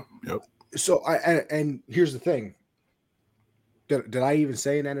 Definitely. Yeah. Yep. So and here's the thing. Did I even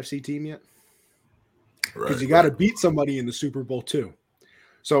say an NFC team yet? Because you got to beat somebody in the Super Bowl too.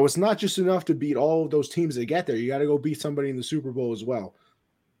 So it's not just enough to beat all of those teams that get there. You got to go beat somebody in the Super Bowl as well.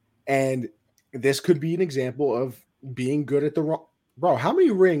 And this could be an example of being good at the wrong. Bro, how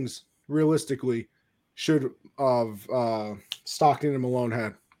many rings realistically should Stockton and Malone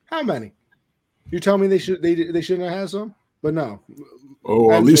had? How many? You tell me they shouldn't have had some? But no. Oh,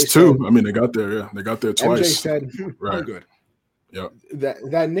 MJ at least 2. I mean, they got there. Yeah, they got there twice. MJ said, "I'm good." Yeah.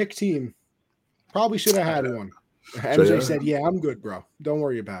 That Knick team probably should have had one. MJ said, "Yeah, I'm good, bro. Don't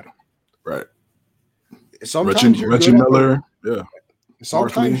worry about it." Right. Sometimes Reggie Miller. Yeah.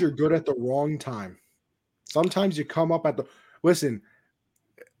 Sometimes you're good at the wrong time. Sometimes you come up at the listen.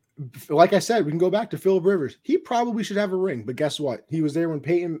 Like I said, we can go back to Phillip Rivers. He probably should have a ring, but guess what? He was there when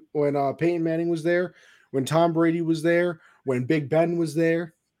Peyton Manning was there, when Tom Brady was there, when Big Ben was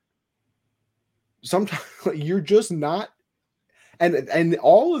there. Sometimes you're just not. And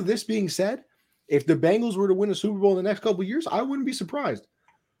all of this being said, if the Bengals were to win a Super Bowl in the next couple of years, I wouldn't be surprised.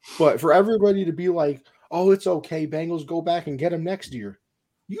 But for everybody to be like, "Oh, it's okay, Bengals go back and get him next year,"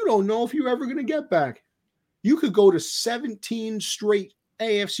 you don't know if you're ever going to get back. You could go to 17 straight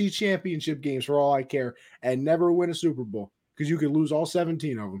AFC championship games for all I care and never win a Super Bowl because you could lose all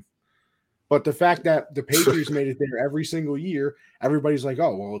 17 of them. But the fact that the Patriots made it there every single year, everybody's like,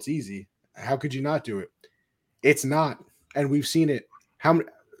 "Oh, well, it's easy. How could you not do it?" It's not. And we've seen it.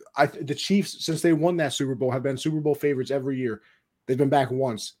 The Chiefs, since they won that Super Bowl, have been Super Bowl favorites every year. They've been back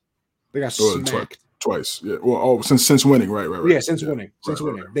once. They got smacked. Twice. Yeah. Well, since winning, right. Yeah, since winning.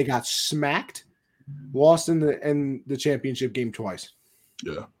 Right. They got smacked, lost in the championship game twice.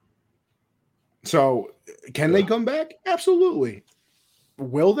 Yeah. So can they come back? Absolutely.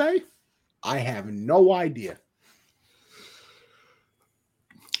 Will they? I have no idea.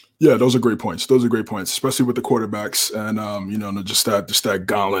 Yeah, those are great points. Especially with the quarterbacks and just that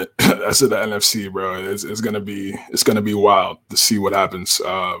gauntlet as of the NFC, bro. It's gonna be wild to see what happens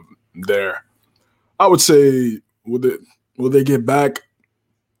there. I would say, will they get back?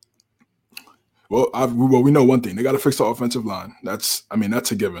 Well, we know one thing: they got to fix the offensive line. That's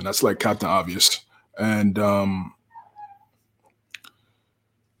a given. That's like Captain Obvious. And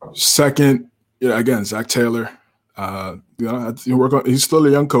second, again, Zach Taylor. He's still a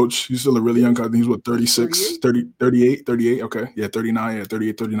young coach. He's still a really young coach. I think he's what, 36, 38. Okay. Yeah, 39. Yeah,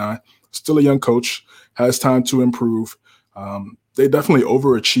 38, 39. Still a young coach. Has time to improve. They definitely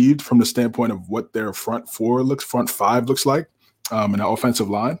overachieved from the standpoint of what their front 5 looks like in the offensive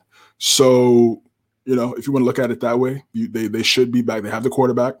line. So, if you want to look at it that way, they should be back. They have the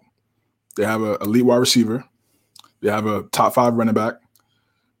quarterback. They have an elite wide receiver. They have a top 5 running back.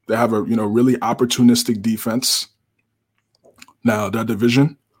 They have a really opportunistic defense. Now that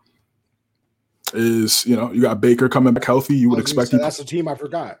division is you got Baker coming back healthy. You would expect that's the team I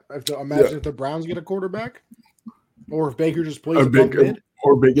forgot. Imagine if the Browns get a quarterback, or if Baker just plays above mid.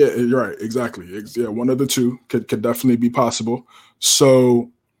 Or big, yeah, you're right, exactly. Yeah, one of the two could definitely be possible.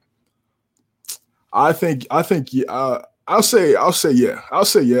 So I think yeah, I'll say yeah.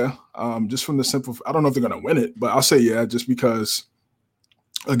 Just from the simple, I don't know if they're gonna win it, but I'll say yeah, just because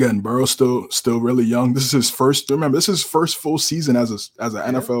again, Burrow's still really young. This is his first. Remember, this is his first full season as an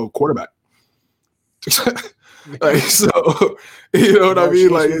NFL quarterback. Like, so you know what I mean?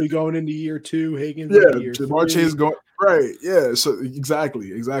 Like going into year 2, Higgins. Yeah, Ja'Marr Chase going right. Yeah, so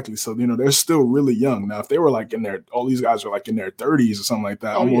exactly. So they're still really young now. If they were like in their, all these guys are like in their 30s or something like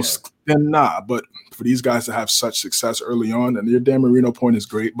that, then nah. But for these guys to have such success early on, and your Dan Marino point is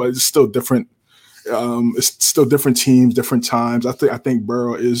great, but it's still different. It's still different teams, different times. I think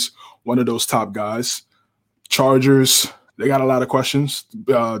Burrow is one of those top guys. Chargers, they got a lot of questions.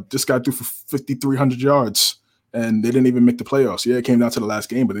 This guy threw for 5,300 yards, and they didn't even make the playoffs. Yeah, it came down to the last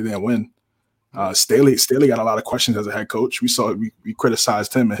game, but they didn't win. Staley got a lot of questions as a head coach. We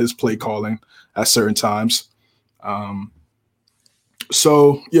criticized him and his play calling at certain times.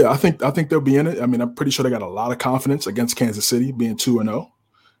 So yeah, I think they'll be in it. I mean, I'm pretty sure they got a lot of confidence against Kansas City being 2-0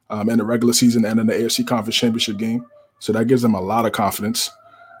 in the regular season and in the AFC Conference Championship game. So that gives them a lot of confidence.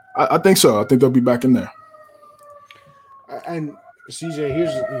 I think so. I think they'll be back in there. And CJ,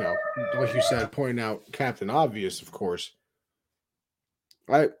 here's like you said, pointing out Captain Obvious, of course.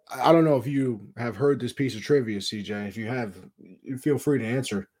 I don't know if you have heard this piece of trivia, CJ. If you have, feel free to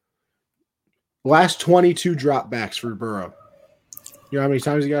answer. Last 22 dropbacks for Burrow. You know how many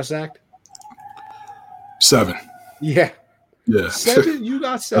times he got sacked? 7. Yeah. 7. You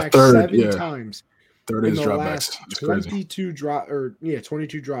got sacked 7 times. Third is dropbacks. 22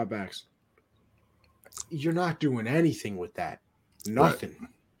 22 dropbacks. You're not doing anything with that. Nothing.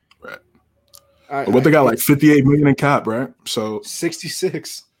 Right. But they got like 58 million in cap, right? So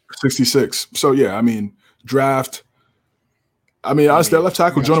 66. So yeah, I mean, draft. I mean, honestly, that left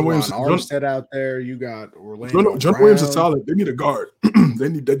tackle, Jonah Williams. Armstead out there. You got Orlando. Jonah Williams is solid. They need a guard. They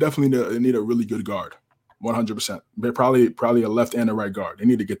definitely need a really good guard. 100%. They're probably a left and a right guard. They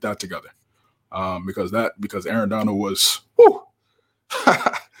need to get that together. Because Aaron Donald was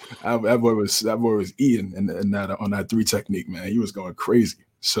that boy was eating in that on that 3 technique, man. He was going crazy.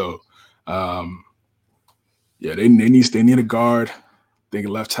 So yeah, they need a guard. I think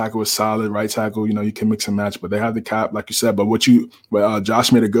left tackle is solid, right tackle, you can mix and match, but they have the cap, like you said. But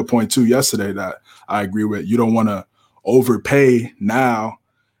Josh made a good point too yesterday that I agree with. You don't want to overpay now,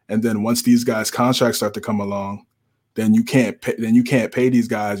 and then once these guys' contracts start to come along, then you can't pay these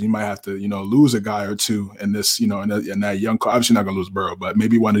guys. You might have to, lose a guy or two in this, in that young. Obviously, not gonna lose Burrow, but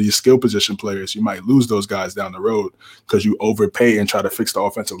maybe one of these skill position players. You might lose those guys down the road because you overpay and try to fix the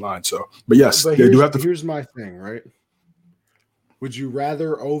offensive line. So, but yes, they do have to. Here's my thing, right? Would you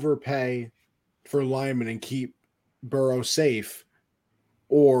rather overpay for linemen and keep Burrow safe,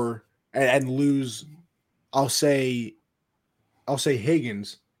 or and lose? I'll say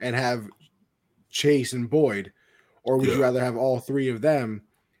Higgins and have Chase and Boyd. Or would you rather have all 3 of them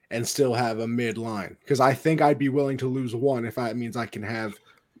and still have a mid line? Because I think I'd be willing to lose one if that means I can have,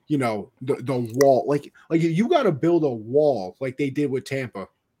 the wall. Like you got to build a wall like they did with Tampa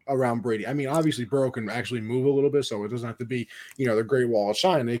around Brady. I mean, obviously Burrow can actually move a little bit, so it doesn't have to be, the Great Wall of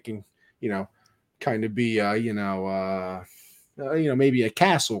China. It can, kind of be, maybe a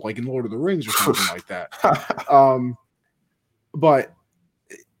castle like in Lord of the Rings or something like that. But.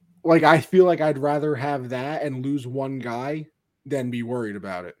 Like, I feel like I'd rather have that and lose one guy than be worried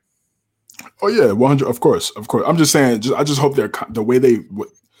about it. Oh yeah, 100. Of course. I'm just saying. I just hope the way they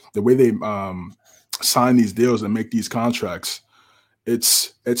sign these deals and make these contracts,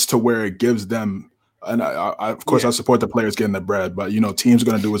 it's to where it gives them. And I support the players getting the bread, but teams are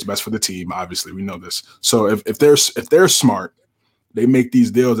going to do what's best for the team. Obviously, we know this. So if they're smart, they make these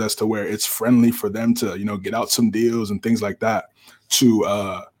deals as to where it's friendly for them to get out some deals and things like that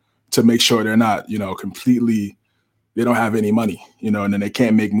to make sure they're not, completely, they don't have any money, and then they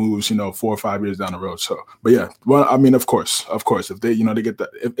can't make moves, 4 or 5 years down the road. So, but yeah, well, I mean, of course, if they, they get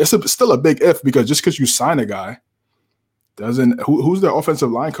that, it's still a big if, because just because you sign a guy doesn't, who's the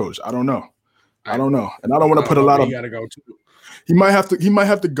offensive line coach? I don't know. And I don't want to put a lot of, gotta go too. He might have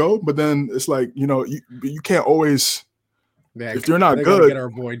to go, but then it's like, you can't always, if you're not good, get our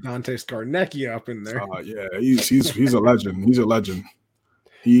boy Dante Scarnecchia up in there. Yeah, he's a legend. He's a legend.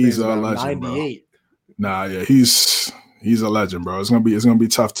 He's a legend, 98. Bro. Nah, yeah, he's a legend, bro. It's gonna be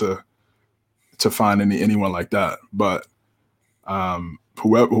tough to to find anyone like that. But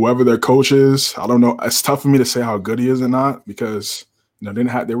whoever their coach is, I don't know. It's tough for me to say how good he is or not because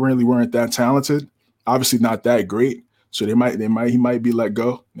they really weren't that talented. Obviously, not that great. So he might be let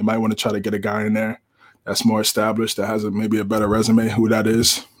go. They might want to try to get a guy in there that's more established, that has maybe a better resume. Who that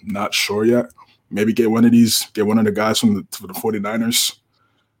is, not sure yet. Maybe get one of the guys from the 49ers,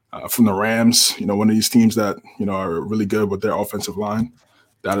 from the Rams. One of these teams that are really good with their offensive line.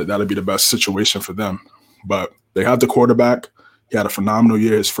 That'd be the best situation for them. But they have the quarterback. He had a phenomenal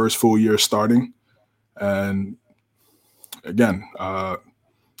year, his first full year starting, and again, like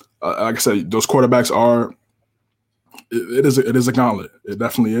I said, those quarterbacks are. It is a gauntlet. It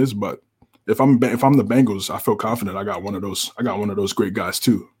definitely is. But if I'm the Bengals, I feel confident. I got one of those great guys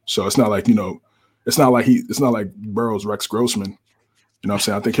too. So it's not like it's not like Burrow's Rex Grossman. You know what I'm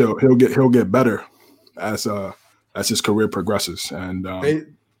saying? I think he'll get better as his career progresses. And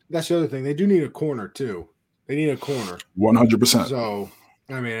that's the other thing. They do need a corner too. They need a corner. 100%. So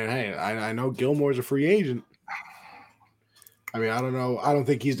I mean, hey, I know Gilmore's a free agent. I mean, I don't know. I don't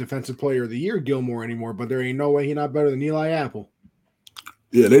think he's Defensive Player of the Year, Gilmore, anymore. But there ain't no way he's not better than Eli Apple.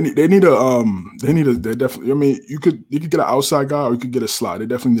 Yeah, they definitely. I mean, you could get an outside guy or you could get a slot. They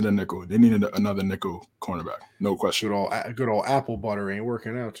definitely need a nickel. They needed another nickel cornerback, no question. Good old apple butter ain't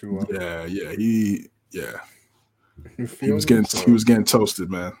working out too well. He was getting toasted,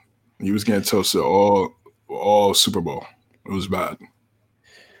 man. He was getting toasted all Super Bowl. It was bad.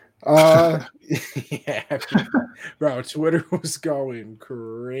 Yeah, bro. Twitter was going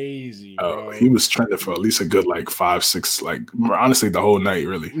crazy. Bro. He was trending for at least a good 5, 6, honestly the whole night.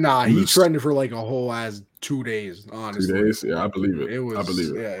 Really, nah, he trended for a whole ass 2 days. Honestly, 2 days. Yeah, I believe it. I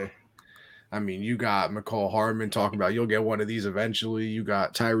believe it. Yeah. I mean, you got McCall Hardman talking about you'll get one of these eventually. You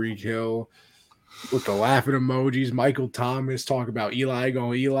got Tyreek Hill with the laughing emojis. Michael Thomas talking about Eli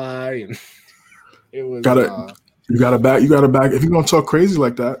going Eli, and it was You gotta back. If you're gonna talk crazy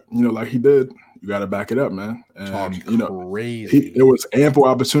like that, like he did, you gotta back it up, man. And crazy. It was ample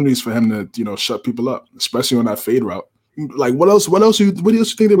opportunities for him to shut people up, especially on that fade route. Like what else do you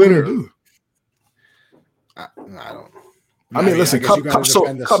think they were gonna do? I don't. I mean, listen, Cup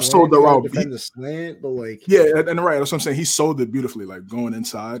sold the route. Defend the slant, but and right. That's what I'm saying. He sold it beautifully, going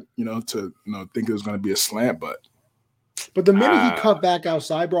inside, to think it was gonna be a slant, but the minute he cut back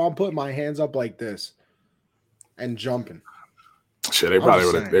outside, bro, I'm putting my hands up like this. And jumping. Shit, they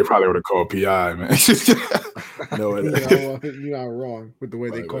probably would have called PI, man. No, you're not wrong with the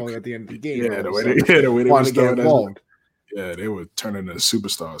way they call it at the end of the game. Yeah, the way they want to get involved. Yeah, they would turn into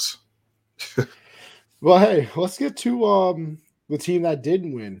superstars. Well, hey, let's get to the team that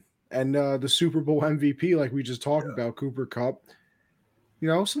didn't win and the Super Bowl MVP, like we just talked about, Cooper Kupp.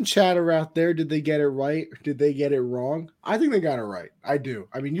 Some chatter out there. Did they get it right? Did they get it wrong? I think they got it right. I do.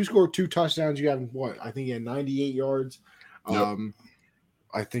 I mean, you scored 2 touchdowns. You have what? I think you had 98 yards. Yep.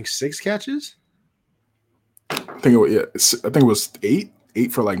 I think 6 catches. I think it was 8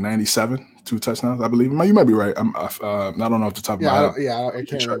 for 97, 2 touchdowns. I believe. You might be right. I don't know off the top of my head. I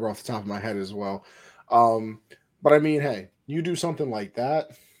can't remember off the top of my head as well. But I mean, hey, you do something like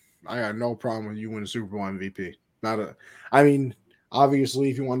that, I got no problem with you winning Super Bowl MVP. Obviously,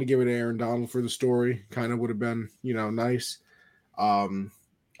 if you wanted to give it to Aaron Donald for the story, kind of would have been, nice. I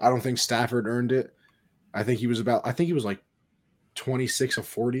don't think Stafford earned it. I think he was 26 of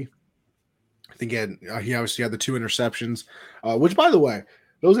 40. I think he obviously had the 2 interceptions, which, by the way,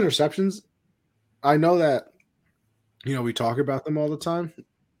 those interceptions, I know that, we talk about them all the time,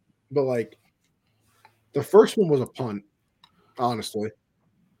 but the first one was a punt, honestly.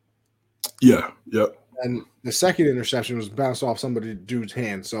 Yeah. Yep. And the second interception was bounced off somebody's dude's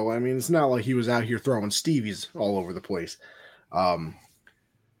hand. So, I mean, it's not like he was out here throwing Stevies all over the place. But,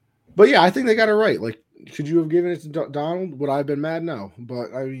 yeah, I think they got it right. Could you have given it to Donald? Would I have been mad? No.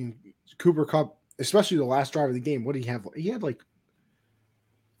 But, I mean, Cooper Kupp, especially the last drive of the game, what did he have? He had, I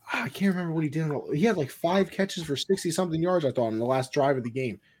can't remember what he did. He had, 5 catches for 60-something yards, I thought, in the last drive of the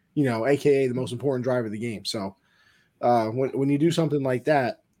game, a.k.a. the most important drive of the game. So, when you do something like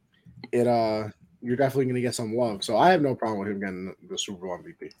that, you're definitely going to get some love. So I have no problem with him getting the Super Bowl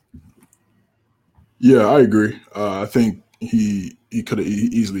MVP. Yeah, I agree. I think he could have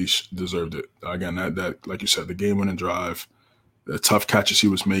easily deserved it. Again, that like you said, the game-winning drive, the tough catches he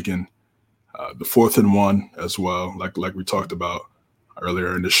was making, the 4th and 1 as well, like we talked about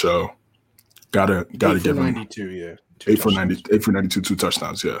earlier in the show. Gotta give him 92, yeah. 8 for 92, 2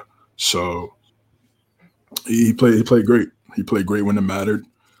 touchdowns, yeah. So he played great. He played great when it mattered.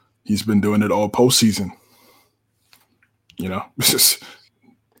 He's been doing it all postseason. It's just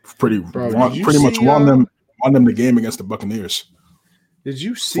pretty much won them the game against the Buccaneers. Did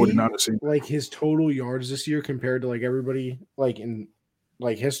you see 49ers same. like his total yards this year compared to like everybody like in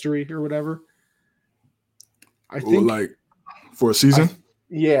like history or whatever? I think Like for a season.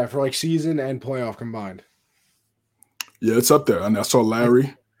 Yeah, for like season and playoff combined. Yeah, it's up there. And I saw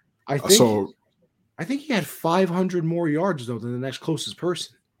Larry. I think he had 500 more yards though than the next closest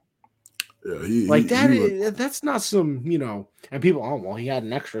person. Yeah, that's not some, and people, oh well, he had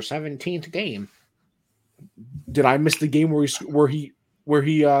an extra 17th game. Did I miss the game where he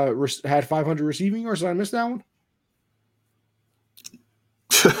had 500 receiving yards? Did I miss that one?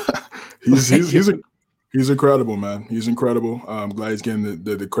 he's incredible, man. He's incredible. I'm glad he's getting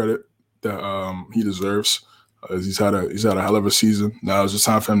the credit that he deserves. He's had a hell of a season. Now it's just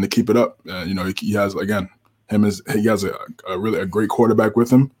time for him to keep it up. He has he has a really great quarterback with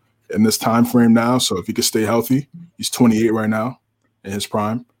him in this time frame now. So if he could stay healthy, he's 28 right now in his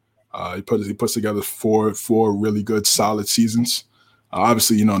prime. He puts together four really good solid seasons.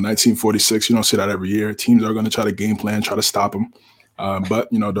 Obviously, 1946. You don't see that every year. Teams are going to try to game plan, try to stop him. But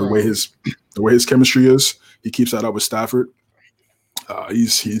the way his chemistry is, he keeps that up with Stafford.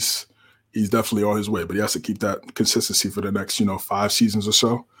 He's definitely on his way, but he has to keep that consistency for the next 5 seasons or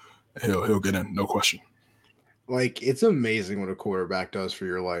so. He'll get in, no question. Like, it's amazing what a quarterback does for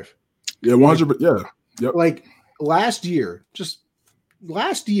your life. Yeah, 100%. Yeah, yep. Like last year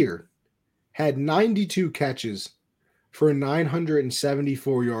had 92 catches for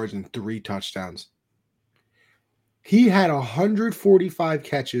 974 yards and 3 touchdowns. He had 145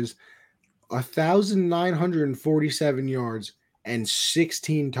 catches, 1,947 yards, and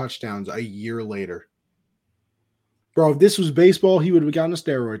 16 touchdowns a year later. Bro, if this was baseball, he would have gotten a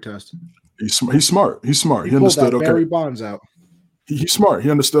steroid test. He's smart. He understood. Barry Bonds out. He's smart. He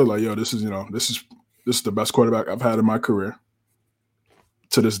understood. Like, this is the best quarterback I've had in my career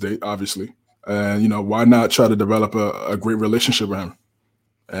to this date, obviously. And why not try to develop a great relationship with him?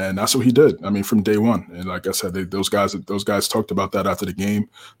 And that's what he did. I mean, from day one. And like I said, those guys talked about that after the game.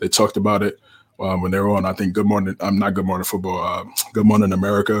 They talked about it when they were on, I think, Good Morning Football, Good Morning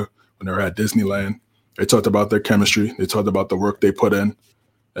America, when they were at Disneyland. They talked about their chemistry. They talked about the work they put in.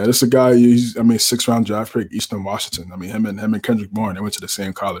 And it's a guy, 6th-round draft pick, Eastern Washington. I mean, him and Kendrick Bourne, they went to the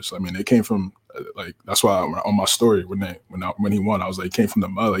same college. I mean, they came from, that's why on my story when he won, I was like, he came from the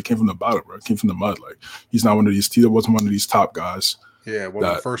mud. He came from the bottom, bro. He came from the mud. Like, he wasn't one of these top guys. Yeah,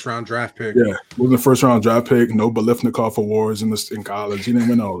 wasn't a first-round draft pick. Yeah, wasn't a first-round draft pick. No Biletnikoff awards in college. He didn't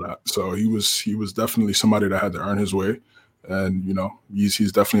win all that. So he was definitely somebody that had to earn his way. And,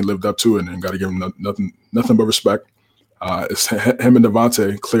 he's definitely lived up to it and got to give him nothing but respect. It's him and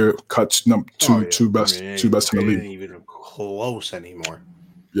Devontae clear cuts two best in the league. Ain't even close anymore.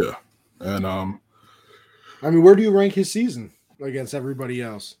 Yeah, and where do you rank his season against everybody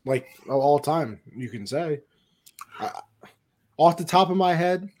else? Like all time, you can say. Off the top of my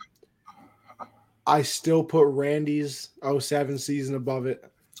head, I still put Randy's 07 season above it.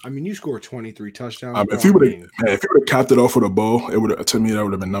 I mean, you scored 23 touchdowns. If he would have capped it off with a bowl, that would have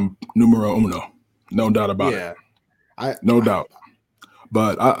been numero uno, no doubt about it. No doubt.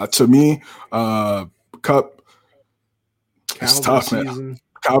 But to me, Cup, it's tough, man.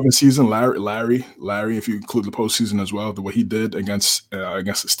 Calvin season, Larry, if you include the postseason as well, the way he did against the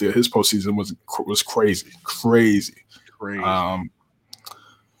Steelers, his postseason was crazy.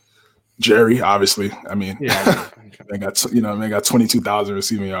 Jerry, obviously. I mean, they got 22,000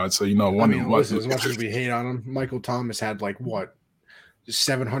 receiving yards. So as much as we hate on him, Michael Thomas had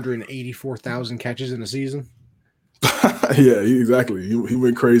 784,000 catches in a season. Yeah, exactly. He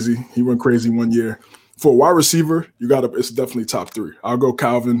went crazy. He went crazy one year. For a wide receiver, it's definitely top 3. I'll go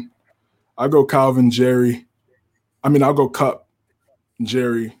Calvin, Jerry. I'll go Cup,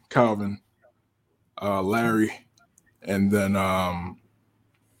 Jerry, Calvin, Larry, and then I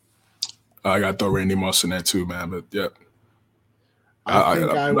got to throw Randy Moss in there too, man. But yeah,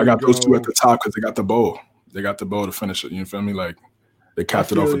 I got those two at the top because they got the bowl. They got the bowl to finish it. You feel me? Like they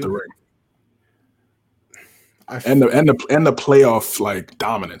capped it off with the ring. And the playoff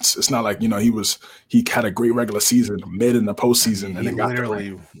dominance. It's not like he had a great regular season, made in the postseason, and then got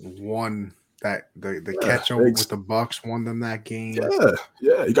literally won that the catch over with the Bucks, won them that game.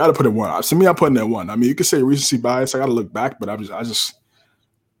 Yeah, you got to put it 1. To me, I'm putting it 1. I mean, you could say recency bias. I got to look back, but because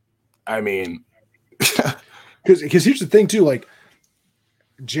here's the thing too,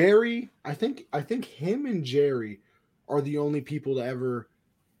 Jerry. I think him and Jerry are the only people to ever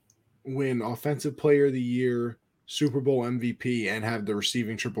win Offensive Player of the Year, Super Bowl MVP, and have the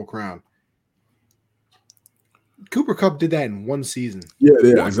receiving Triple Crown. Cooper Kupp did that in 1 season. Yeah,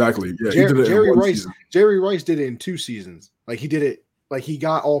 exactly. Yeah, Jerry Rice did it in 2 seasons. He did it he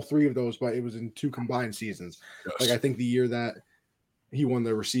got all 3 of those, but it was in 2 combined seasons. Yes. I think the year that he won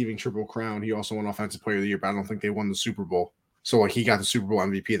the receiving Triple Crown. He also won Offensive Player of the Year, but I don't think they won the Super Bowl. So like he got the Super Bowl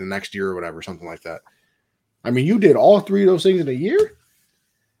MVP the next year or whatever, something like that. I mean, you did all three of those things in a year?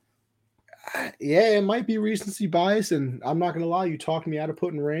 Yeah, it might be recency bias, and I'm not going to lie, you talked me out of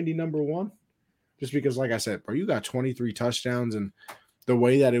putting Randy number one. Just because, like I said, bro, you got 23 touchdowns, and the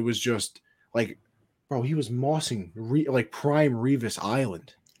way that it was just like, bro, he was mossing like prime Revis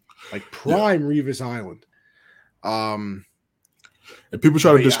Island. Like prime Revis Island. And people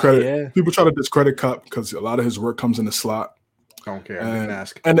try to discredit people try to discredit Kupp because a lot of his work comes in the slot. Don't care. I didn't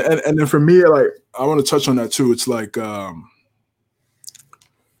ask. And then for me, like I want to touch on that too. It's like to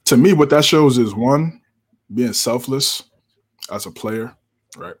me, what that shows is one, being selfless as a player,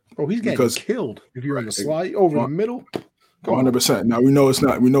 right? Oh, he's getting killed if you're in the slot over the middle. 100%. Now we know it's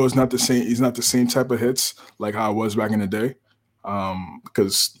not the same. He's not the same type of hits like how it was back in the day,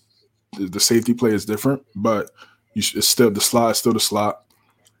 because the safety play is different. But it's still the slot. It's still the slot.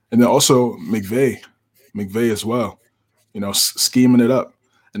 And then also McVay as well. You know, scheming it up,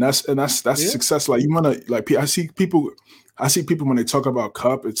 and that's success. Like you wanna I see people when they talk about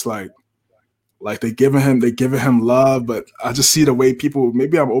Kupp, it's like they giving him love, but I just see the way people.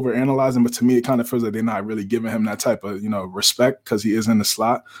 Maybe I'm overanalyzing, but to me, it kind of feels like they're not really giving him that type of respect because he is in the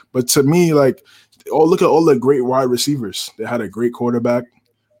slot. But to me, like, look at all the great wide receivers. They had a great quarterback,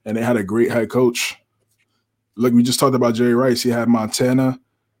 and they had a great head coach. Look, we just talked about Jerry Rice. He had Montana.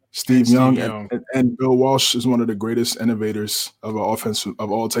 Steve Young and Bill Walsh is one of the greatest innovators of an offense of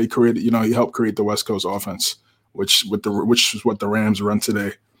all time. He created, he helped create the West Coast offense, which is what the Rams run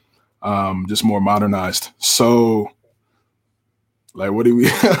today, just more modernized. So, like, what do we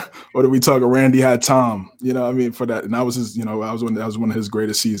talk? Randy had Tom, for that, and that was his, that was one of his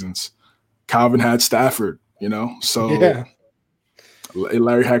greatest seasons. Calvin had Stafford, so yeah.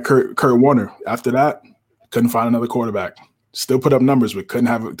 Larry had Kurt Warner. After that, couldn't find another quarterback. Still put up numbers, but didn't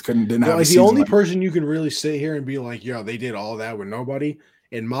have. Like the only person you can really sit here and be like, "Yo, they did all that with nobody."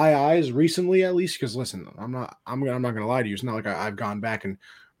 In my eyes, recently at least, because listen, I'm not gonna lie to you. It's not like I've gone back and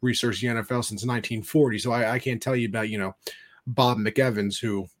researched the NFL since 1940, so I can't tell you about Bob McEvans,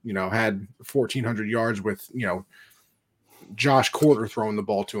 who had 1,400 yards with Josh Corder throwing the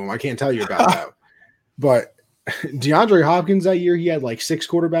ball to him. I can't tell you about that. But DeAndre Hopkins that year, he had like 6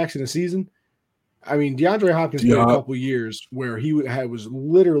 quarterbacks in a season. I mean, DeAndre Hopkins played a couple years where he was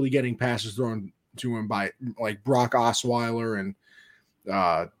literally getting passes thrown to him by like Brock Osweiler and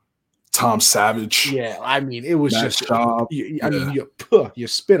Tom Savage. Yeah, I mean, it was just. You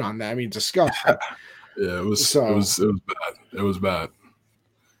spit on that. I mean, disgusting. Yeah, it was bad. It was bad.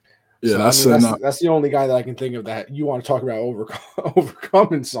 Yeah, so, that's the only guy that I can think of that you want to talk about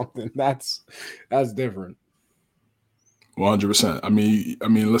overcoming something. That's different. 100%. I mean,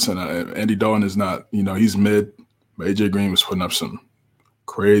 listen, Andy Dalton is not, he's mid, but AJ Green was putting up some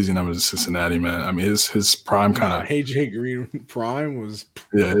crazy numbers in Cincinnati, man. I mean, his prime kind of AJ Green prime was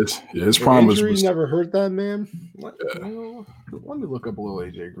his prime was never hurt that man. Let me look up a little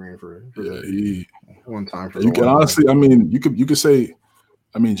AJ Green for he one time. You can honestly, I mean, you could say,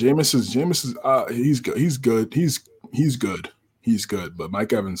 I mean, Jameis is he's good. He's good, but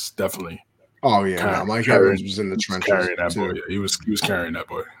Mike Evans definitely. Oh yeah, Mike Evans was in the trenches. Carrying that boy. Yeah, he was carrying that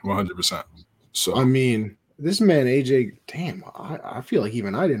boy 100%. So I mean, this man AJ, damn, I feel like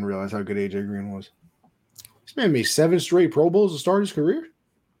even I didn't realize how good AJ Green was. This man made 7 straight Pro Bowls to start his career.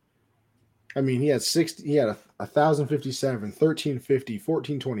 I mean, he had 1,057, 1,350,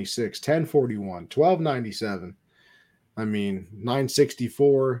 1,426, 1,041, 1,297. I mean,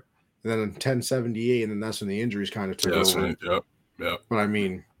 964, and then 1,078, and then that's when the injuries kind of took over. Right. Yep. But I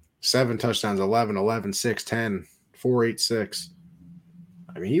mean, 7 touchdowns, 11, 6, 10, 486.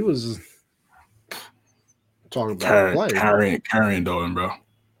 I mean, he was talking about carrying Dalton, bro.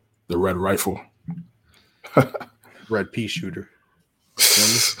 The red rifle. Red pea shooter.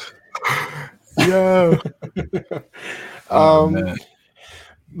 Yeah.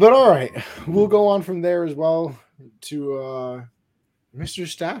 But all right, we'll go on from there as well to Mr.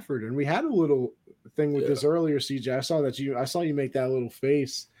 Stafford. And we had a little thing with this earlier, CJ. I saw you make that little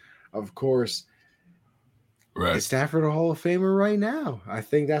face. Of course, right. Is Stafford a Hall of Famer right now? I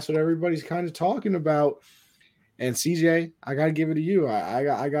think that's what everybody's kind of talking about. And CJ, I gotta give it to you.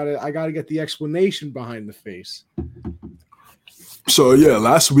 I gotta get the explanation behind the face. So yeah,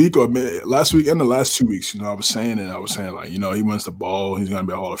 last week and the last 2 weeks, I was saying like, he wins the ball, he's gonna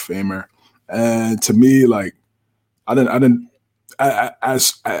be a Hall of Famer. And to me, like, right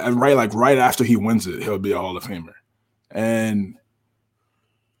after he wins it, he'll be a Hall of Famer. And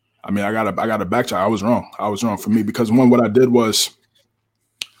I mean, I gotta backtrack. I was wrong for me because what I did was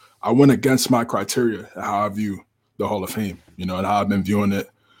I went against my criteria, how I view the Hall of Fame, and how I've been viewing it,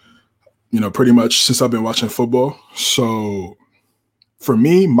 pretty much since I've been watching football. So for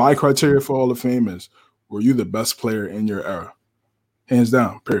me, my criteria for Hall of Fame is, were you the best player in your era? Hands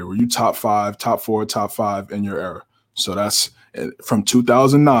down, period. Were you top 5, top 4, top 5 in your era? So that's from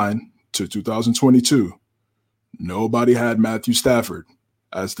 2009 to 2022. Nobody had Matthew Stafford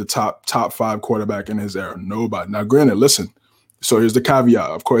as the top 5 quarterback in his era. Nobody. Now, granted, listen. So here's the caveat.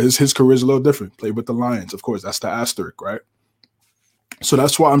 Of course, his career is a little different. Played with the Lions. Of course, that's the asterisk, right? So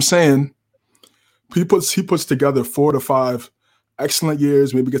that's why I'm saying he puts together 4 to 5 excellent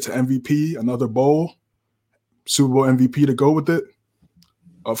years. Maybe gets an MVP, another bowl, Super Bowl MVP to go with it.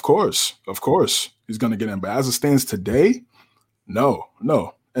 Of course, he's going to get in. But as it stands today, no.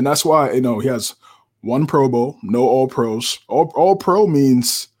 And that's why, he has 1 Pro Bowl, no All Pros. All Pro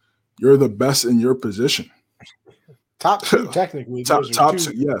means you're the best in your position. Top 2, technically. top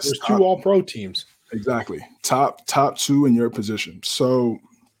 2, yes. There's 2 All Pro teams. Exactly. Top 2 in your position. So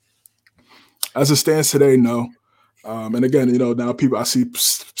as it stands today, no. And again, now I see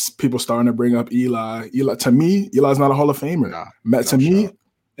people starting to bring up Eli. To me, Eli's not a Hall of Famer.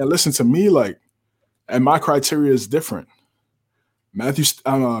 And listen to me, and my criteria is different. Matt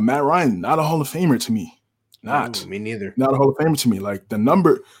Ryan, not a Hall of Famer to me. Not. Me neither. Not a Hall of Famer to me. The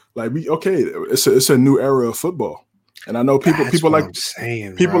number, it's a new era of football. And I know people like to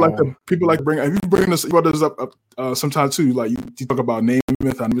bring. If you bring this, you brought this up sometimes too. You talk about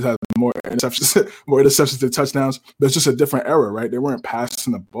Namath. I know had more interceptions than touchdowns. But it's just a different era, right? They weren't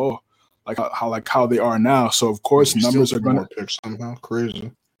passing the ball how they are now. So of course numbers are going to pick somehow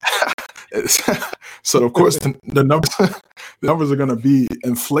crazy. So of course the numbers are going to be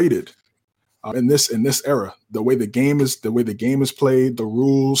inflated in this era. The way the game is played, the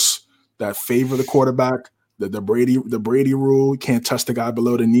rules that favor the quarterback. The Brady rule, you can't touch the guy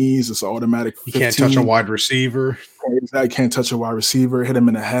below the knees. It's an automatic 15. You can't touch a wide receiver. Exactly. Can't touch a wide receiver. Hit him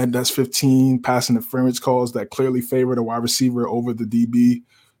in the head. That's 15. Pass interference calls that clearly favor the wide receiver over the DB.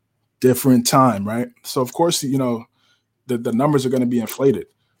 Different time, right? So, of course, the numbers are going to be inflated.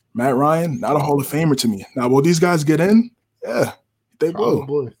 Matt Ryan, not a Hall of Famer to me. Now, will these guys get in? Yeah, they Probably.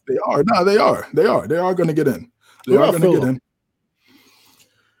 will. They are. No, they are. They are. They are going to get in. They are going to get in.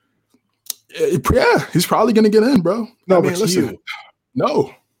 Yeah, he's probably going to get in, bro. No, but listen.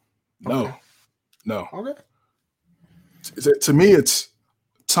 No. Okay. To me, it's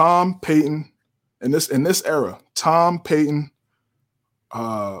Tom, Peyton, in this era. Tom, Peyton,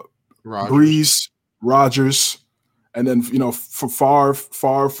 Breeze, Rodgers, and then far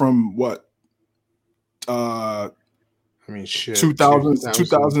from what?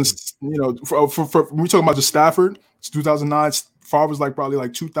 2000s. For when we talking about just Stafford, it's 2009. Favre was probably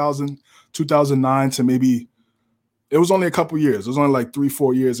 2009 to maybe. It was only a couple years. It was only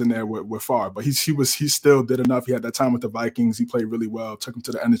 3-4 years in there with Favre, but he still did enough. He had that time with the Vikings. He played really well. Took him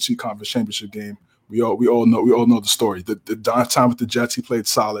to the NFC Conference Championship game. We all know the story. The time with the Jets, he played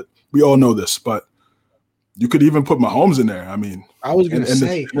solid. We all know this, but you could even put Mahomes in there. I mean, I was going to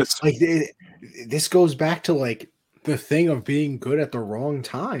say this goes back to the thing of being good at the wrong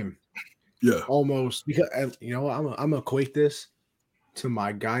time. Yeah, almost, because I'm gonna equate this to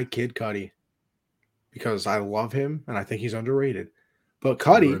my guy Kid Cudi, because I love him and I think he's underrated. But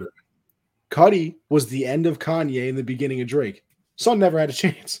Cudi was the end of Kanye and the beginning of Drake. Son never had a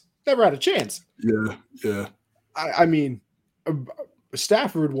chance. Never had a chance. Yeah. I mean,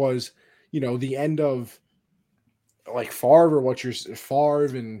 Stafford was, the end of Favre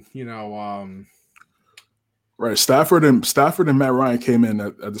and right. Stafford and Matt Ryan came in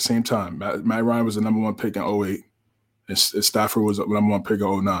at the same time. Matt Ryan was the number 1 pick in 2008. And Stafford was the number 1 pick in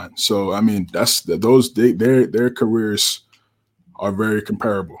 2009. So I mean, their careers are very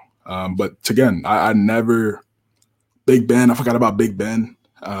comparable. But again, I never Big Ben. I forgot about Big Ben.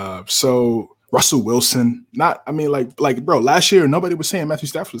 So Russell Wilson. Bro. Last year, nobody was saying Matthew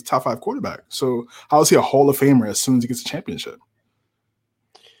Stafford was a top 5 quarterback. So how is he a Hall of Famer as soon as he gets a championship?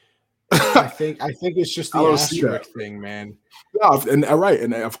 I think it's just the asterisk thing, man. No, and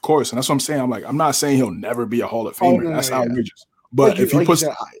of course, and that's what I'm saying. I'm not saying he'll never be a Hall of Famer. That's outrageous. But if he puts,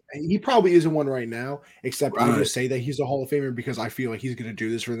 he probably isn't one right now. Except I just say that he's a Hall of Famer because I feel like he's going to do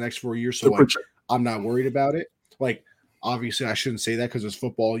this for the next 4 years. So I'm not worried about it. Obviously, I shouldn't say that because it's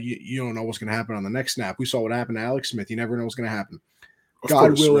football. You don't know what's going to happen on the next snap. We saw what happened to Alex Smith. You never know what's going to happen.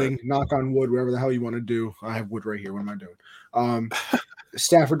 God willing, knock on wood, whatever the hell you want to do. I have wood right here. What am I doing?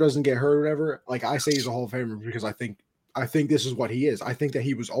 Stafford doesn't get hurt or whatever. I say he's a Hall of Famer because I think this is what he is. I think that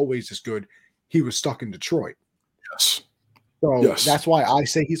he was always this good. He was stuck in Detroit. Yes. So that's why I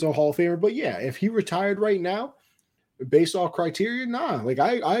say he's a Hall of Famer. But yeah, if he retired right now, based off criteria, nah.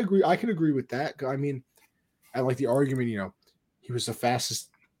 I agree. I can agree with that. I mean, and like the argument, he was the fastest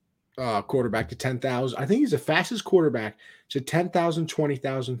quarterback to 10,000. I think he's the fastest quarterback to 10,000,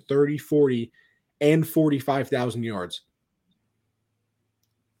 20,000, 30, 40, and 45,000 yards.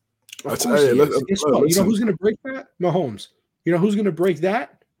 Of course he is. Guess what? You know who's going to break that? Mahomes. You know who's going to break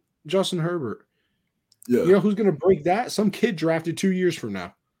that? Justin Herbert. Yeah. You know who's going to break that? Some kid drafted 2 years from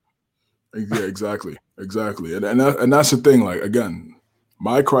now. Yeah, exactly. And that's the thing. Like, again,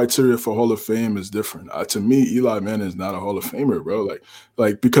 my criteria for Hall of Fame is different. To me, Eli Manning is not a Hall of Famer, bro.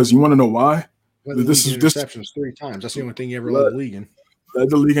 Like because you want to know why? This is interceptions 3 times. That's the only thing he ever led the league in. Led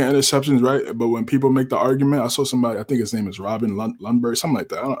the league in interceptions, right? But when people make the argument, I saw somebody. I think his name is Robin Lundberg, something like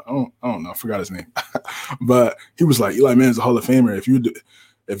that. I don't know. I forgot his name. But he was like, Eli Manning's a Hall of Famer. If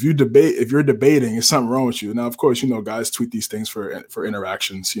you're debating, it's something wrong with you. Now, of course, guys tweet these things for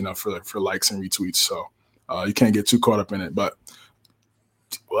interactions, for likes and retweets. So you can't get too caught up in it. But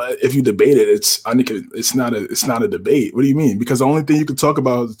if you debate it, it's not a debate. What do you mean? Because the only thing you can talk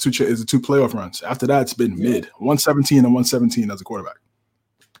about is the 2 playoff runs. After that, it's been mid 117 and 117 as a quarterback.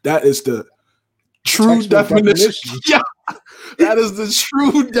 That is the true definition. Yeah, that is the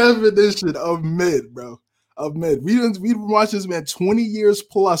true definition of mid, bro. Of mid. We've watched this man 20 years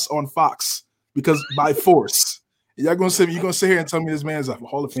plus on Fox because by force. You're gonna sit here and tell me this man's a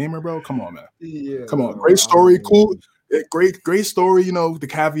Hall of Famer, bro? Come on, man. Yeah. Come on. Great story, cool. Great story, the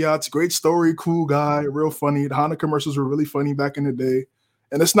caveats. Great story, cool guy, real funny. The Honda commercials were really funny back in the day.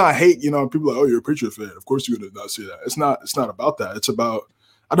 And it's not hate, people are like, oh, you're a Patriot fan. Of course you're gonna not say that. It's not about that. It's about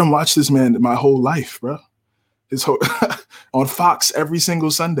I don't watch this man my whole life, bro. His whole on Fox every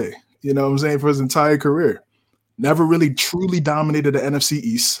single Sunday. You know what I'm saying? For his entire career. Never really truly dominated the NFC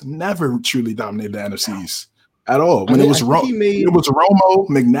East. Never truly dominated the NFC East at all. When it was Romo,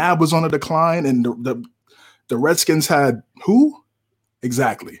 McNabb was on a decline, and the Redskins had who?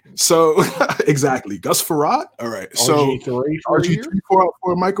 Exactly. So exactly. Gus Frerotte. All right. So RG3 for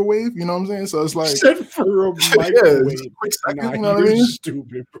a microwave. You know what I'm saying? So it's like for a microwave. Yeah, quick second, you know what I mean?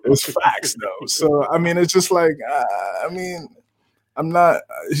 Stupid. It's facts though. So I mean, it's just like I'm not.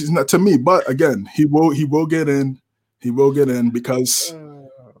 He's not to me. But again, he will get in. He will get in because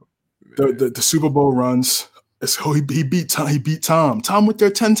the Super Bowl runs. He beat Tom. He beat Tom. Tom went there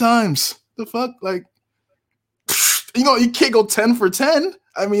 10 times. The fuck, like. You can't go 10 for 10.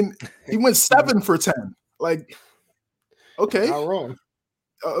 I mean, he went 7 for 10. Like, okay, not wrong.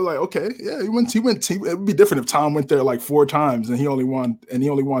 Okay, yeah, he went. It would be different if Tom went there like 4 times and he only won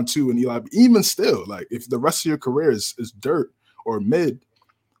 2, and Eli. Even still, like, if the rest of your career is dirt or mid,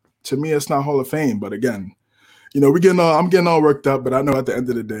 to me, it's not Hall of Fame. But again, I'm getting all worked up. But I know at the end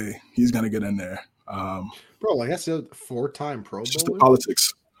of the day, he's gonna get in there. Bro, like that's a 4-time Pro Bowler. Just the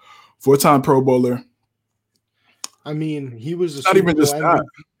politics. 4-time Pro Bowler. I mean, he was a He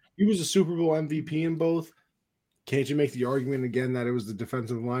was a Super Bowl MVP in both. Can't you make the argument again that it was the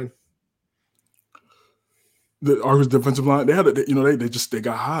defensive line? The defensive line, they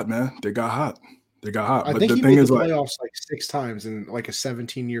got hot, man. They got hot. I think he made the playoffs like 6 times in like a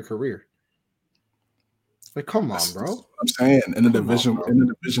 17-year career. Like, come on, bro. I'm saying in the division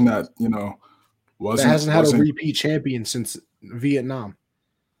that wasn't. That hasn't had a repeat champion since Vietnam.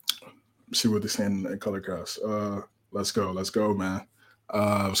 See what they're saying in color cast. Let's go, man.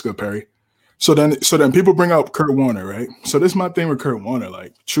 Let's go, Perry. So then people bring up Kurt Warner, right? So this is my thing with Kurt Warner.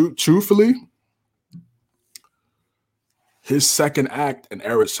 Like, truthfully, his second act in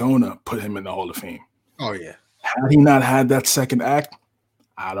Arizona put him in the Hall of Fame. Oh yeah. Had he not had that second act,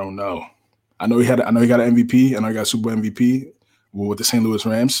 I don't know. I know he got an MVP. I know he got Super Bowl MVP with the St. Louis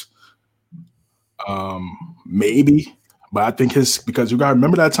Rams. Maybe. But I think because you got to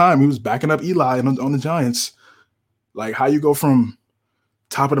remember that time he was backing up Eli on the Giants. Like, how you go from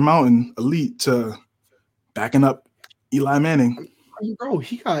top of the mountain, elite, to backing up Eli Manning. Bro,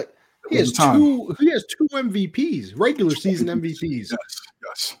 he has 2 MVPs, regular season MVPs.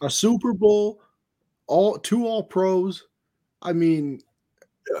 Yes. A Super Bowl, 2 All-Pros. I mean,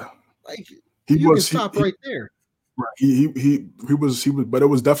 yeah. Like, you can stop right there. Right. He was, but it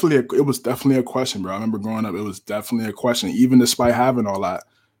was definitely a question, bro. I remember growing up, it was definitely a question, even despite having all that,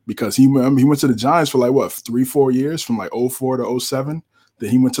 because he went to the Giants for like 3-4 years, from like 04 to 07. Then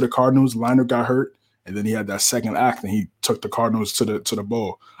he went to the Cardinals. Liner got hurt, and then he had that second act, and he took the Cardinals to the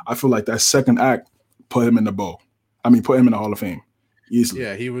bowl. I feel like that second act put him in the bowl. I mean, put him in the Hall of Fame easily.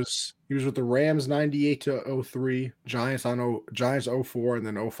 Yeah, he was with the Rams 98 to 03, Giants 04, and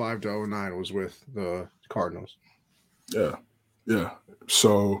then 05 to 09 was with the Cardinals. Yeah.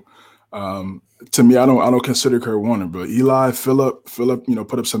 So, to me, I don't consider Kurt Warner, but Eli, Phillip,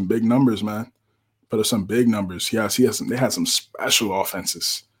 put up some big numbers, man. Put up some big numbers. Yes, they had some special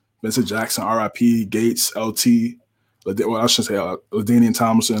offenses. Vincent Jackson, R.I.P., Gates, LT. Well, I should say LaDainian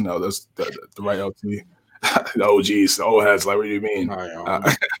Tomlinson. That's the right LT. The OGs, the old heads. Like, what do you mean?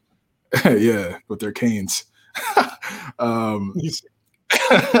 Yeah, with their canes. So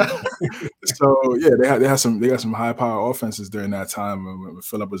yeah, they got some high power offenses during that time when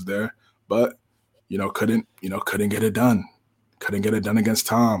Phillip was there, but couldn't get it done. Couldn't get it done against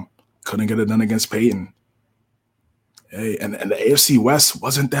Tom. Couldn't get it done against Peyton. Hey, and the AFC West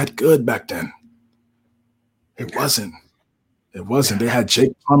wasn't that good back then. It wasn't. They had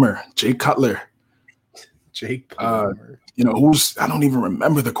Jake Plummer, Jake Cutler. Jake Plummer. I don't even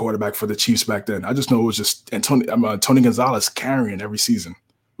remember the quarterback for the Chiefs back then. I just know it was just Tony Gonzalez carrying every season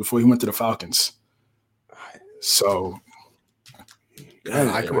before he went to the Falcons. So,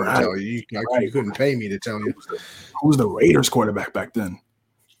 yeah, I couldn't tell you. You couldn't pay me to tell you. Who was the Raiders quarterback back then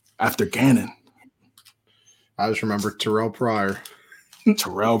after Gannon? I just remember Terrell Pryor.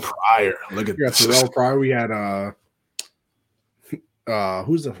 Terrell Pryor. Look at this. Terrell Pryor. We had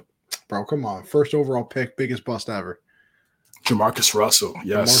who's the bro? Come on, first overall pick, biggest bust ever. Jamarcus Russell.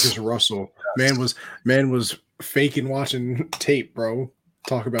 Yes. Jamarcus Russell. Man was faking watching tape, bro.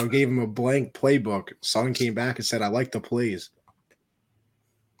 Talk about gave him a blank playbook. Son came back and said, "I like the plays."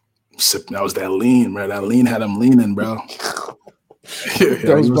 That was that lean, bro. That lean had him leaning, bro.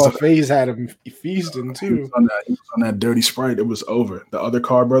 Those buffets had him feasting too. He was on that dirty Sprite. It was over. The other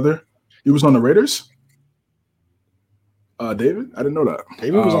Carr brother, he was on the Raiders. David, I didn't know that.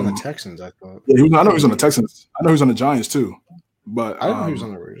 David was on the Texans. I thought. Yeah, I know he was on the Texans. I know he was on the Giants too. But I didn't know he was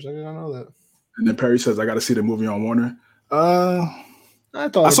on the Raiders. I did not know that. And then Perry says, "I got to see the movie on Warner." I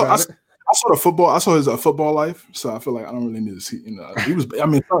saw the football. I saw his football life, so I feel like I don't really need to see. He was. I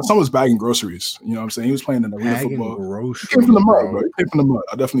mean, someone was bagging groceries. You know what I'm saying? He was playing in the arena football. Groceries, he came from the mud, bro. He came from the mud.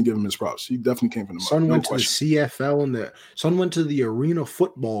 I definitely give him his props. He definitely came from the mud. Son went to the CFL and Son went to the Arena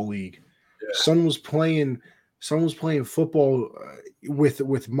Football League. Yeah. Son was playing football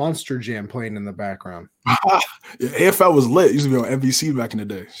with Monster Jam playing in the background. Yeah, AFL was lit. It used to be on NBC back in the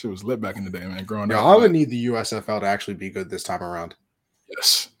day. Shit was lit back in the day, man. Growing up, I would need the USFL to actually be good this time around.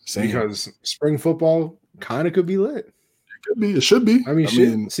 Yes, same. Because spring football kind of could be lit. It could be. It should be. I mean,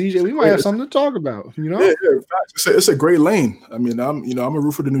 CJ, we might have something to talk about. Yeah. It's a great lane. I mean, I'm a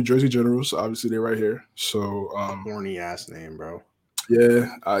root for the New Jersey Generals. Obviously, they're right here. So, corny ass name, bro. Yeah,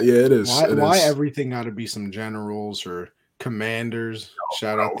 it is. Why everything got to be some Generals or Commanders?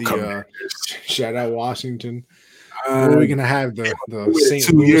 Shout out Washington. Are we gonna have the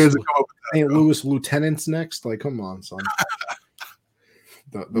St. Louis Lieutenants next? Like, come on, son.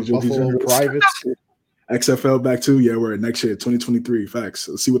 The Buffalo Privates. XFL back too. Yeah, we're next year, 2023. Facts.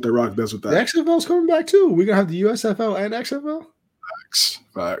 Let's see what the Rock does with that. The XFL's coming back too. We're gonna have the USFL and XFL.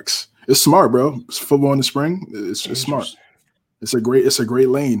 Facts. It's smart, bro. It's football in the spring. It's smart. It's a great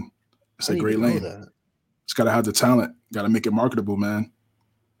lane. It's a great lane. It's got to have the talent. Got to make it marketable, man.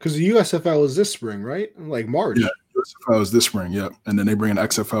 Because the USFL is this spring, right? Like March. Yeah, USFL is this spring. Yep, and then they bring an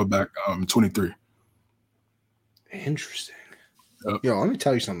XFL back 23. Interesting. Yep. Yo, let me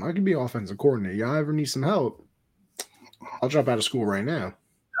tell you something. I could be offensive coordinator. Y'all ever need some help? I'll drop out of school right now.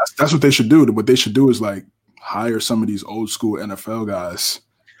 That's what they should do. What they should do is like hire some of these old school NFL guys.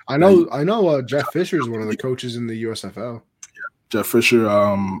 I know. Jeff Fisher is one of the coaches in the USFL. Jeff Fisher,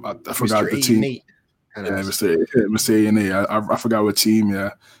 I forgot the team. Yeah, Mr. A&A. I forgot what team,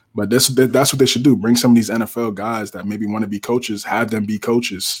 yeah. But that's what they should do. Bring some of these NFL guys that maybe want to be coaches, have them be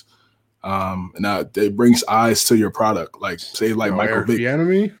coaches. And that it brings eyes to your product. Like, say, like Michael Vick.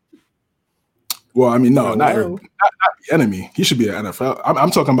 Bieniemy? Well, I mean, not Bieniemy. He should be an NFL.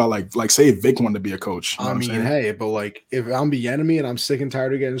 I'm talking about like say Vic wanted to be a coach. I mean, hey, but like if I'm Bieniemy and I'm sick and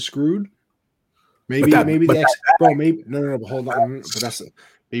tired of getting screwed, maybe hold on. But that's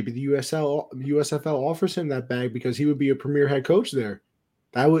maybe the USFL offers him that bag because he would be a premier head coach there.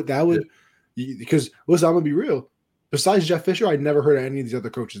 That would because listen, I'm gonna be real. Besides Jeff Fisher, I'd never heard of any of these other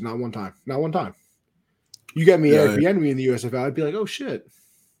coaches. Not one time. You get me Eric Bieniemy in the USFL, I'd be like, oh shit.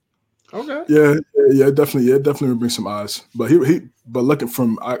 Okay. Yeah, definitely would bring some eyes. But but looking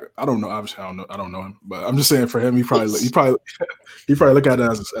from I don't know. Obviously, I don't know him. But I'm just saying for him, he probably look at it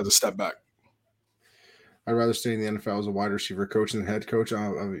as a step back. I'd rather stay in the NFL as a wide receiver coach than head coach of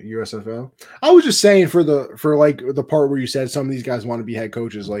USFL. I was just saying for the part where you said some of these guys want to be head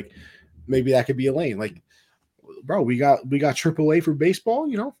coaches, like maybe that could be a lane. Like, bro, we got AAA for baseball.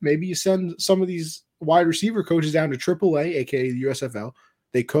 You know, maybe you send some of these wide receiver coaches down to AAA, aka the USFL.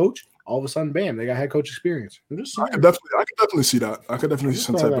 They coach. All of a sudden, bam, they got head coach experience. I could definitely see that. I could definitely see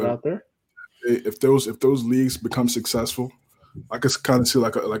some type of out there. If those leagues become successful, I could kind of see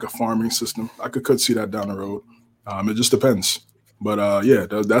like a farming system. I could see that down the road. It just depends. But yeah,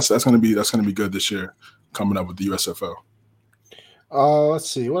 that's gonna be good this year, coming up with the USFL. Let's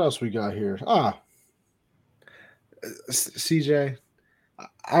see what else we got here. CJ,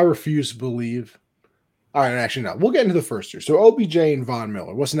 I refuse to believe. All right, actually, no. We'll get into the first year. So OBJ and Von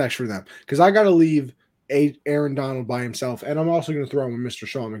Miller. What's next for them? Because I got to leave Aaron Donald by himself, and I'm also going to throw in Mr.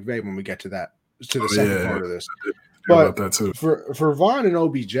 Sean McVay when we get to the second part of this. But about that too. For Von and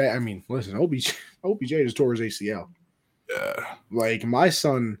OBJ, I mean, listen, OBJ just tore his ACL. Yeah, like my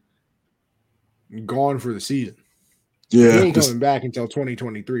son, gone for the season. Yeah, he ain't coming back until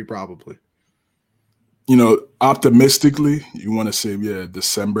 2023 probably. Optimistically, you want to say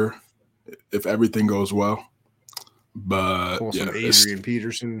December if everything goes well. But also Adrian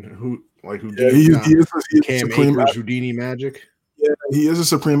Peterson, who he is Cam Akers, Houdini Magic. Yeah, he is a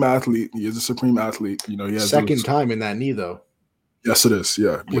supreme athlete. He has He has second time in that knee though. Yes, it is.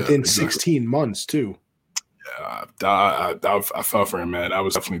 Yeah, within 16 months too. Yeah, I felt for him, man. That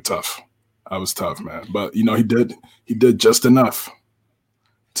was definitely tough. That was tough, man. But he did just enough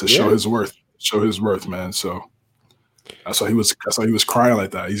to show his worth. Show his worth, man. So that's why he was crying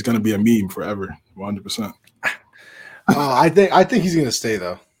like that. He's gonna be a meme forever, 100%. I think he's gonna stay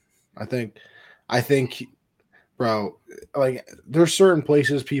though. I think, bro. Like there's certain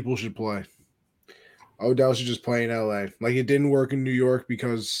places people should play. Odell should just play in LA. Like it didn't work in New York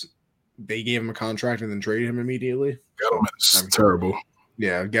because they gave him a contract and then traded him immediately. Gettleman's terrible.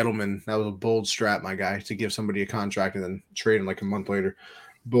 Yeah, Gettleman. That was a bold strat, my guy, to give somebody a contract and then trade him like a month later.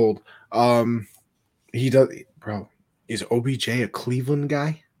 Bold. He does, bro. Is OBJ a Cleveland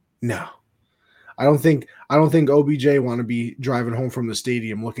guy? No. I don't think OBJ want to be driving home from the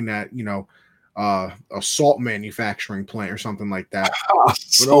stadium looking at, a salt manufacturing plant or something like that.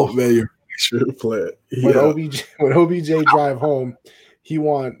 Salt manufacturing plant. Yeah. When OBJ drive home, he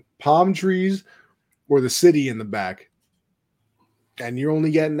want palm trees or the city in the back. And you're only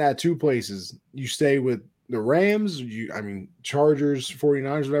getting that two places. You stay with the Rams, Chargers,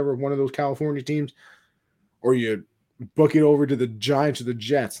 49ers, whatever, one of those California teams, or you book it over to the Giants or the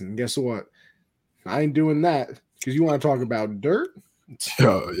Jets. And guess what? I ain't doing that because you want to talk about dirt.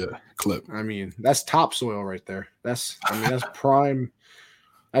 Oh, yeah. Clip. That's topsoil right there. That's prime.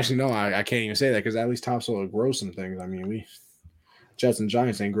 Actually, no, I can't even say that because at least topsoil grows some things. We Jets and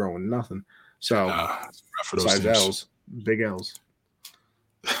Giants ain't growing nothing. So, besides L's, big L's.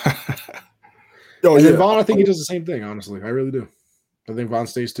 Then Vaughn, I think he does the same thing, honestly. I really do. I think Vaughn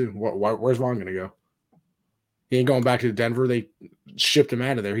stays too. Where's Vaughn going to go? He ain't going back to Denver. They shipped him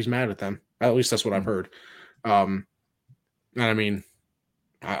out of there. He's mad at them. At least that's what I've heard. Does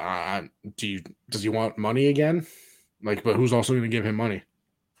he want money again? But who's also going to give him money?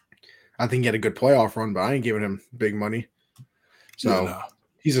 I think he had a good playoff run, but I ain't giving him big money. So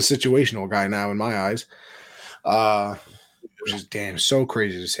he's a situational guy now in my eyes. Which is so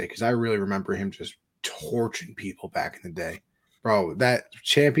crazy to say because I really remember him just torching people back in the day. Bro, that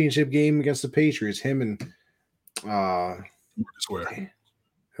championship game against the Patriots, him and DeMarcus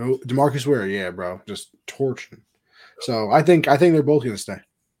Ware, yeah, bro, just torching. So I think they're both going to stay.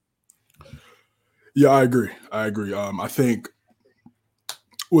 Yeah, I agree. I think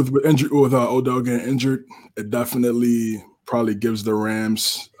with Odell getting injured, it definitely probably gives the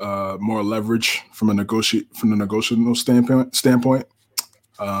Rams more leverage from the negotiational standpoint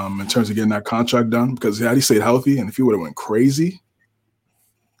in terms of getting that contract done. Because had he stayed healthy and if he would have went crazy,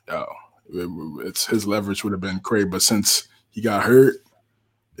 it's his leverage would have been crazy. But since he got hurt,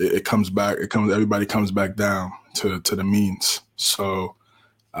 it comes back. Everybody comes back down to the means. So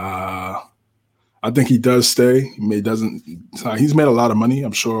I think he does stay. He's made a lot of money,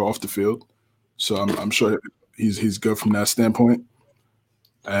 I'm sure, off the field. So I'm sure he's good from that standpoint.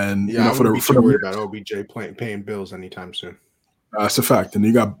 And I wouldn't be too worried about OBJ paying bills anytime soon. That's a fact. And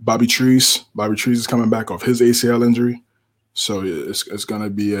you got Bobby Trees. Bobby Trees is coming back off his ACL injury, so it's going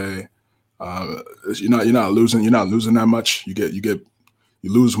to be you're not losing that much. You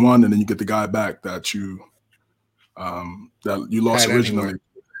lose one, and then you get the guy back that you lost originally. Anyway.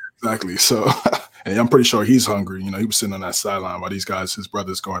 Exactly. So, and I'm pretty sure he's hungry. He was sitting on that sideline while these guys, his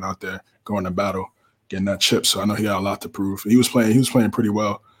brothers, going out there, going to battle, getting that chip. So I know he got a lot to prove. He was playing pretty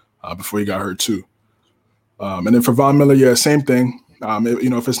well before he got hurt too. And then for Von Miller, same thing.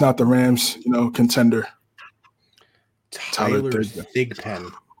 If it's not the Rams, contender. Tyler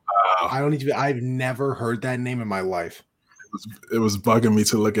Thigpen. I've never heard that name in my life. It was bugging me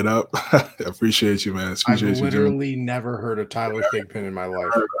to look it up. I appreciate you, man. I've literally never heard of Tyler Thigpen in my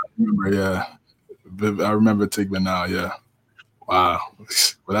life. I remember Thigpen now. Yeah. Wow.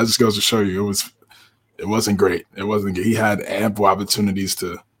 But that just goes to show you it wasn't great. It wasn't good. He had ample opportunities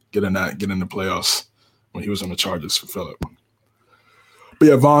to get in the playoffs when he was on the Chargers for Phillip. But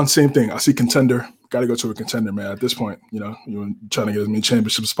yeah, Vaughn, same thing. I see contender. Got to go to a contender, man. At this point, you're trying to get as many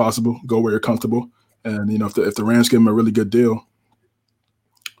championships as possible. Go where you're comfortable, and if the Rams give him a really good deal,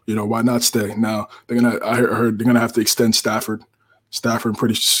 why not stay? Now I heard they're gonna have to extend Stafford. Stafford,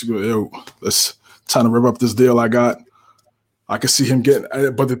 let's trying to rip up this deal I got. I could see him getting,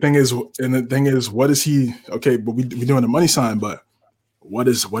 but the thing is, what is he? Okay, but we're doing a money sign, but what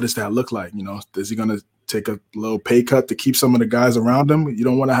does that look like? Is he gonna take a little pay cut to keep some of the guys around him? You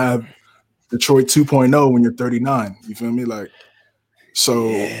don't want to have Detroit 2.0 when you're 39. You feel me? Like, so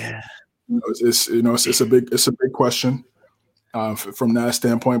Yeah. it's a big question from that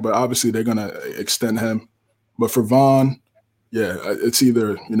standpoint. But obviously they're gonna extend him. But for Vaughn, yeah, it's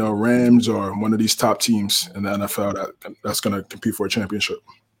either Rams or one of these top teams in the NFL that's gonna compete for a championship.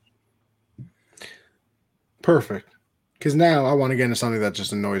 Perfect. Because now I want to get into something that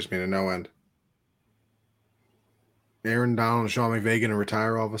just annoys me to no end. Aaron Donald and Sean McVay going to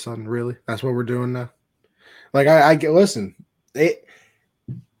retire all of a sudden? Really? That's what we're doing now? Like, I get, listen, is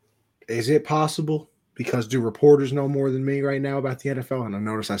it possible? Because do reporters know more than me right now about the NFL? And I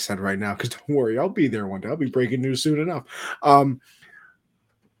notice I said right now, because don't worry, I'll be there one day. I'll be breaking news soon enough.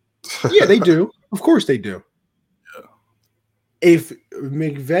 Yeah, they do. Of course they do. Yeah. If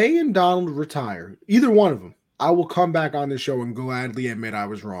McVay and Donald retire, either one of them, I will come back on this show and gladly admit I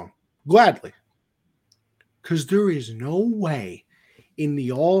was wrong. Gladly. Because there is no way in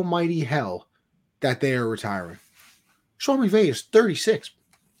the almighty hell that they are retiring. Sean McVay is 36.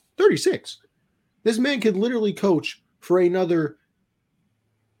 36. This man could literally coach for another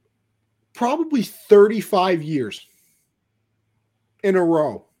probably 35 years in a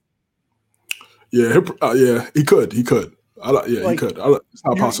row. Yeah, he could. He could. He could. It's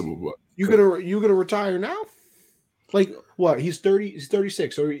not possible. But you gonna retire now? Like what? He's 30. He's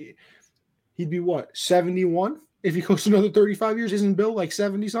 36. So he'd be what? 71 if he coached another 35 years. Isn't Bill like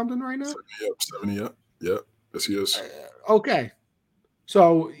 70 something right now? 70. Yep. Yes, he is. Okay.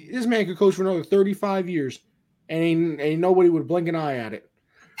 So this man could coach for another 35 years, and ain't nobody would blink an eye at it.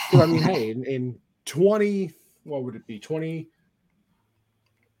 Because I mean, hey, in 20, what would it be?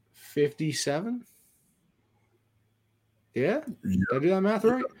 2057? Yeah? Did I do that math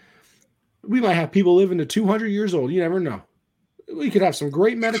right? We might have people living to 200 years old. You never know. We could have some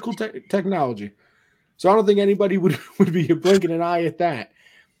great medical technology. So I don't think anybody would be blinking an eye at that.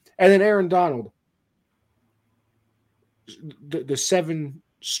 And then Aaron Donald, the 7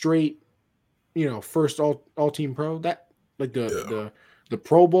 straight, first all-team pro, that like the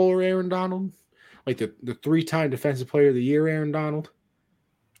Pro Bowler Aaron Donald, like the 3-time Defensive Player of the Year Aaron Donald,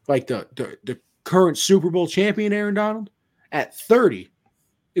 like the current Super Bowl champion Aaron Donald at 30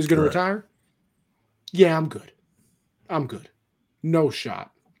 is going to retire. Yeah, I'm good. No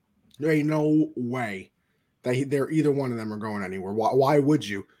shot. There ain't no way that they're either one of them are going anywhere. Why would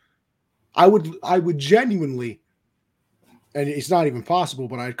you? I would genuinely, and it's not even possible,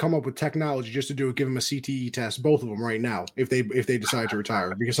 but I'd come up with technology just to give them a CTE test, both of them right now, if they decide to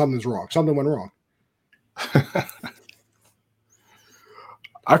retire because something's wrong. Something went wrong.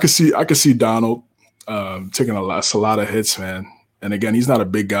 I could see Donald taking a lot of hits, man. And again, he's not a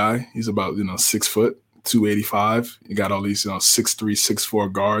big guy. He's about 6 foot, 285. You got all these 6'3",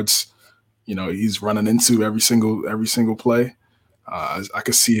 6'4" guards. He's running into every single play. I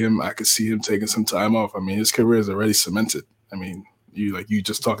could see him taking some time off. I mean, his career is already cemented. I mean, you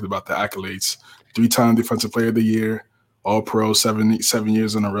just talked about the accolades: 3-time Defensive Player of the Year, All Pro, 7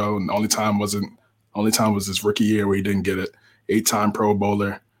 years in a row, and the only time was his rookie year where he didn't get it. 8-time Pro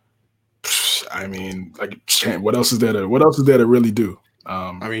Bowler. I mean, like, what else is there to really do?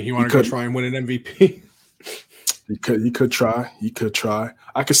 I mean, he wanted to try and win an MVP. He could try.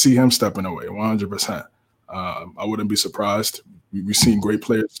 I could see him stepping away 100%. I wouldn't be surprised. We've seen great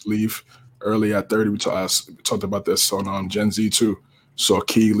players leave early at 30. We talked about this on Gen Z too. Saw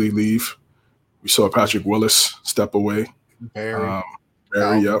Keeley leave. We saw Patrick Willis step away. Barry,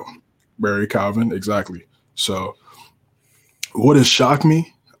 Calvin, exactly. So what has shocked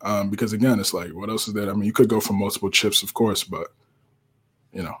me, because again, it's like, what else is there? I mean, you could go for multiple chips, of course, but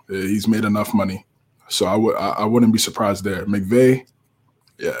he's made enough money. So I wouldn't be surprised there. McVay,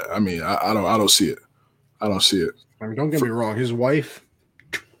 yeah, I mean, I don't see it. I don't see it. I mean, don't get me wrong. His wife,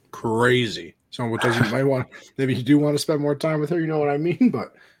 crazy. So which you might want, maybe you do want to spend more time with her. You know what I mean?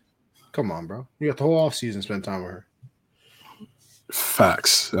 But come on, bro. You got the whole off season spend time with her.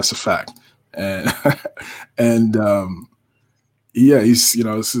 Facts. That's a fact. And yeah, he's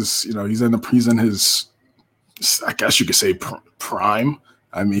he's in his, I guess you could say, prime.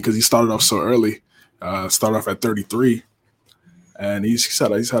 I mean, because he started off so early. Started off at 33, and he's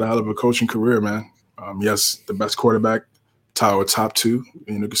had a hell of a coaching career, man. He has the best quarterback top two.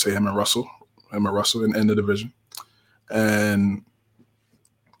 You could say him and Russell in the division. And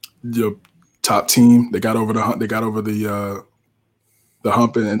the top team, they got over the hump. They got over the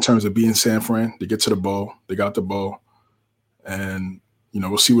hump in terms of being San Fran. They get to the bowl. They got the bowl. And,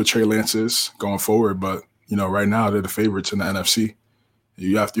 we'll see what Trey Lance is going forward. But, right now they're the favorites in the NFC.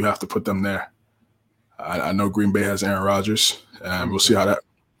 You have to put them there. I know Green Bay has Aaron Rodgers, and we'll see how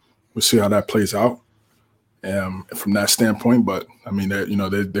that plays out from that standpoint. But I mean, they're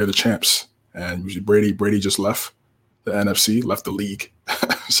the champs, and Brady just left the NFC, left the league,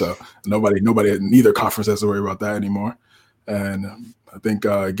 so nobody at neither conference has to worry about that anymore. And I think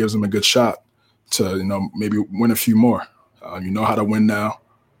it gives them a good shot to maybe win a few more. You know how to win now,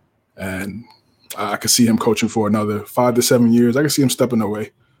 and I could see him coaching for another 5 to 7 years. I can see him stepping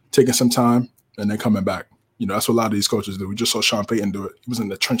away, taking some time, and then coming back. That's what a lot of these coaches do. We just saw Sean Payton do it. He was in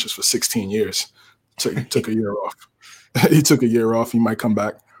the trenches for 16 years. Took a year off. He took a year off. He might come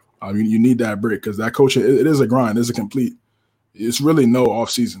back. You need that break because that coaching, it is a grind. It's really no off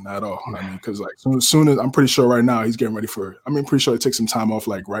season at all. I mean, because soon as I'm pretty sure right now he's getting ready pretty sure it takes some time off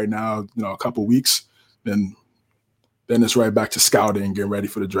like right now, a couple weeks, then it's right back to scouting, getting ready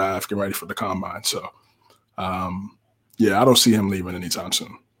for the draft, getting ready for the combine. So, I don't see him leaving anytime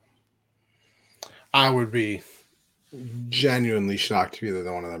soon. I would be genuinely shocked if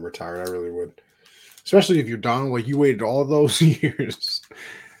either one of them retired. I really would. Especially if you're Donald, like you waited all those years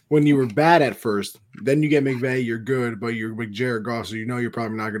when you were bad at first. Then you get McVay, you're good, but you're with Jared Goff, so you're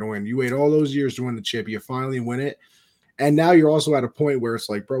probably not going to win. You wait all those years to win the chip. You finally win it. And now you're also at a point where it's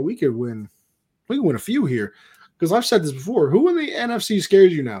like, bro, we could win a few here. Because I've said this before. Who in the NFC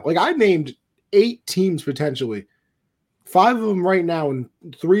scares you now? Like I named 8 teams potentially. 5 of them right now, and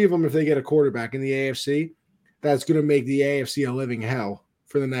 3 of them if they get a quarterback in the AFC, that's going to make the AFC a living hell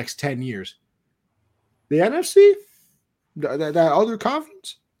for the next 10 years. The NFC? That other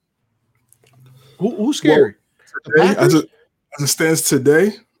conference? Who's scary? Well, as it stands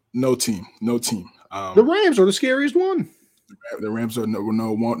today, no team. The Rams are the scariest one. The Rams are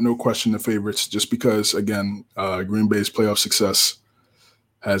no question the favorites just because, again, Green Bay's playoff success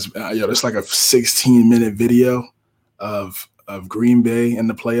has it's like a 16-minute video of Green Bay in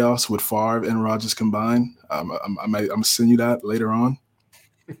the playoffs with Favre and Rodgers combined. I'm send you that later on.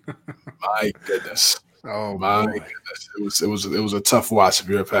 My goodness. Oh my goodness. It was a tough watch if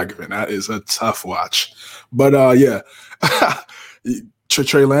you're a Packer fan. That is a tough watch. But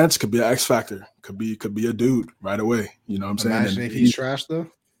Trey Lance could be an X factor. Could be a dude right away. You know what I'm saying? Imagine if he's trash though.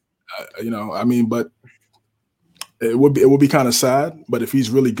 But it would be kind of sad. But if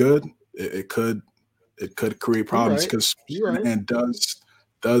he's really good, it could create problems because and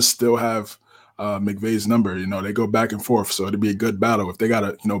does still have McVay's number. They go back and forth, so it'd be a good battle if they got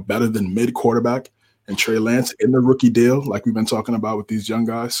a better than mid quarterback and Trey Lance in the rookie deal, like we've been talking about with these young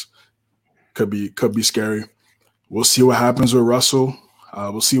guys. Could be scary. We'll see what happens with Russell.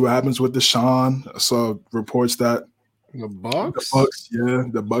 We'll see what happens with Deshaun. I saw reports that the Bucs,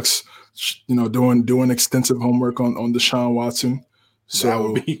 the Bucs, doing extensive homework on Deshaun Watson. So that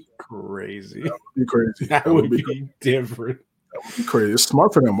would be crazy. That would be crazy. That would be different. That would be crazy. It's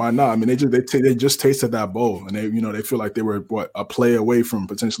smart for them. Why not? I mean, they just tasted that bowl, and they feel like they were a play away from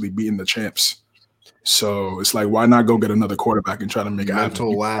potentially beating the champs. So it's like, why not go get another quarterback and try to make it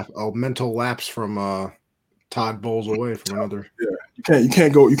happen? Mental lapse from Todd Bowles away from another. Yeah, you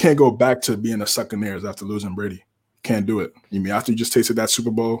can't go back to being a succaneers after losing Brady. Can't do it. After you just tasted that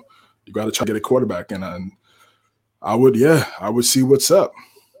Super Bowl, you got to try to get a quarterback, and I would see what's up.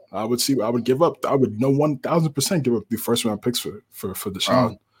 I would give up. I would 1,000% give up the first round picks for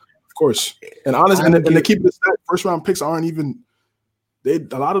Deshaun, of course. And honestly, and they keep this first round picks aren't even. A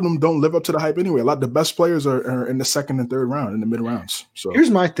lot of them don't live up to the hype anyway. A lot of the best players are in the second and third round, in the mid rounds. So here's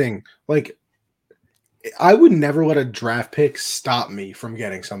my thing: like, I would never let a draft pick stop me from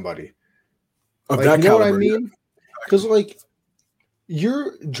getting somebody of that caliber. You know what I mean? Because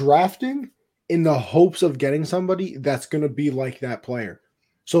you're drafting in the hopes of getting somebody that's going to be like that player.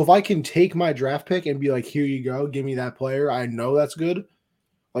 So if I can take my draft pick and be like, here you go, give me that player, I know that's good.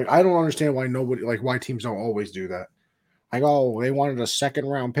 Like, I don't understand why teams don't always do that. Like, oh, they wanted a second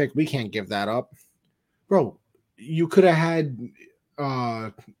round pick. We can't give that up. Bro, you could have had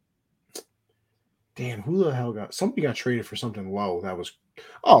who the hell somebody got traded for something low. That was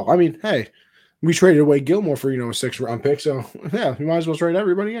hey, we traded away Gilmore for a 6th round pick. So yeah, we might as well trade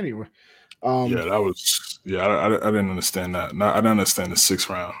everybody anyway. I didn't understand that. I didn't understand the 6th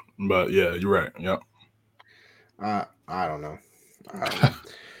round, but yeah, you're right. Yep. I don't know.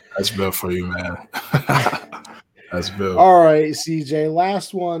 That's Bill for you, man. That's Bill. All right, CJ.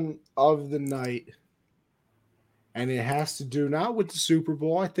 Last one of the night. And it has to do not with the Super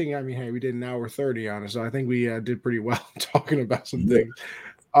Bowl. I mean, hey, we did an hour 30 on it, so I think we did pretty well talking about some things.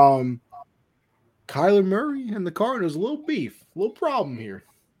 Kyler Murray and the Cardinals, a little beef, a little problem here.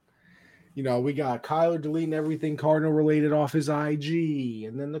 You know, we got Kyler deleting everything Cardinal related off his IG,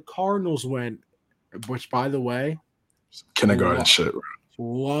 and then the Cardinals went, which, by the way, kindergarten shit.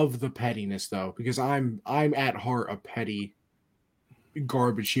 Love the pettiness though, because I'm at heart a petty,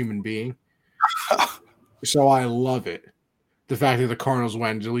 garbage human being. So I love it. The fact that the Cardinals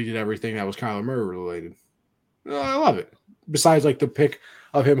went and deleted everything that was Kyler Murray related. I love it. Besides, like the pic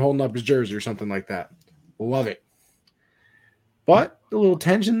of him holding up his jersey or something like that. Love it. But a little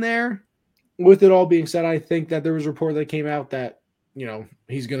tension there. With it all being said, I think that there was a report that came out that, you know,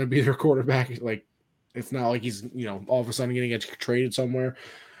 he's going to be their quarterback. Like, it's not like he's, you know, all of a sudden going to get traded somewhere.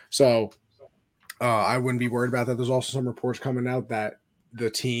 So I wouldn't be worried about that. There's also some reports coming out that the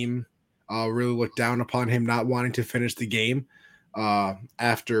team really looked down upon him not wanting to finish the game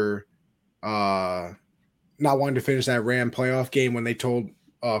after not wanting to finish that Ram playoff game when they told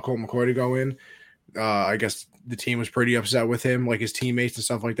Colt McCoy to go in. I guess the team was pretty upset with him, like his teammates and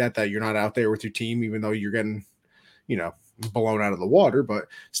stuff like that, that you're not out there with your team, even though you're getting, you know, blown out of the water, but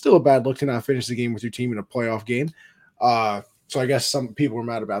still a bad look to not finish the game with your team in a playoff game. So I guess some people were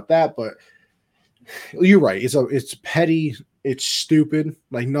mad about that, but you're right. It's petty. It's stupid.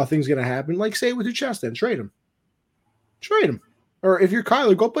 Like nothing's going to happen. Like say it with your chest then. Trade him. Or if you're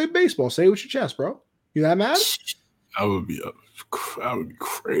Kyler, go play baseball. Say it with your chest, bro. You that mad? That would be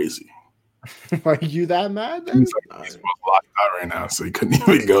crazy. Like you that mad? Then? He's locked out right now, so he couldn't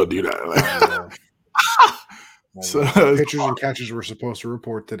even go do that. So pitchers and catchers were supposed to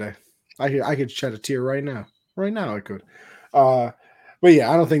report today. I could shed a tear right now. Right now I could. But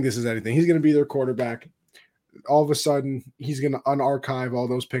yeah, I don't think this is anything. He's going to be their quarterback. All of a sudden, he's going to unarchive all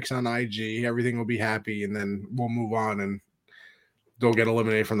those picks on IG. Everything will be happy, and then we'll move on, and they'll get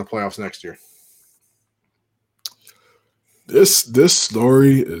eliminated from the playoffs next year. This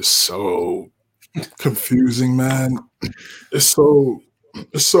story is so confusing, man. It's so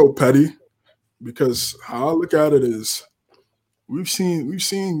petty. Because how I look at it is we've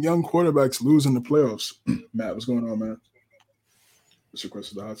seen young quarterbacks lose in the playoffs. Matt, what's going on, man? Just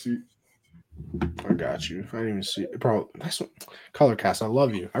requested the hot seat. I got you. I didn't even see it. Bro, that's what Colorcast. I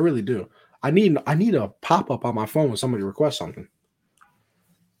love you. I really do. I need a pop-up on my phone when somebody requests something.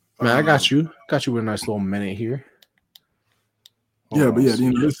 Man, I got you. Got you with a nice little minute here. Yeah, but yeah,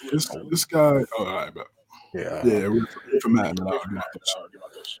 you know, this guy. Oh, all right, but yeah, we're for Matt.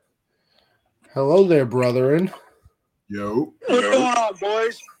 Hello there, brethren. Yo. What's going on,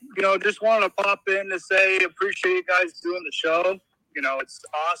 boys? You know, just wanted to pop in to say appreciate you guys doing the show. You know, it's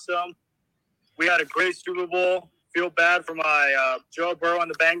awesome. We had a great Super Bowl. Feel bad for my Joe Burrow and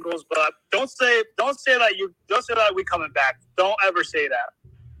the Bengals, but don't say that we coming back. Don't ever say that.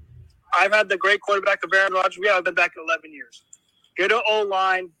 I've had the great quarterback of Aaron Rodgers. We haven't been back in 11 years. Get an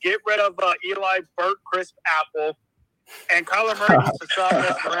O-line. Get rid of Eli Burt Crisp Apple. And Kyler Murray needs to stop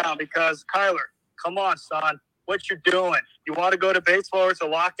messing around because, Kyler, come on, son. What you doing? You want to go to baseball or it's a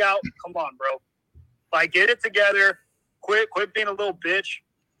lockout? Come on, bro. Like, get it together. Quit being a little bitch.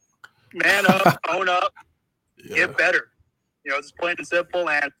 Man up, own up, get better. You know, it's plain and simple.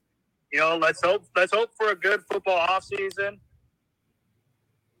 And, you know, let's hope for a good football offseason.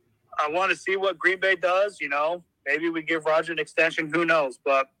 I want to see what Green Bay does, you know. Maybe we give Roger an extension. Who knows?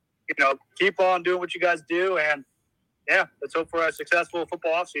 But, you know, keep on doing what you guys do. And, yeah, let's hope for a successful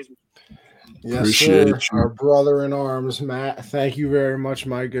football offseason. Yes, appreciate sir. Our brother in arms, Matt. Thank you very much,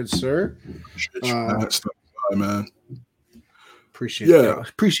 my good sir. Appreciate you, Matt. Man.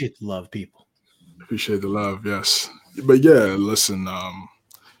 Appreciate the love, people. Appreciate the love, yes. But yeah, listen.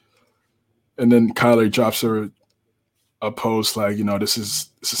 And then Kyler drops a post like, you know, this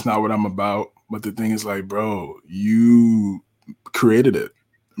is not what I'm about. But the thing is, like, bro, you created it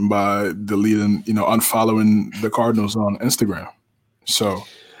by deleting, you know, unfollowing the Cardinals on Instagram. So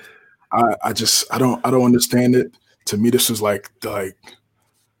I don't understand it. To me, this was like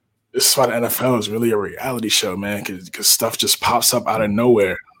this is why the NFL is really a reality show, man, because stuff just pops up out of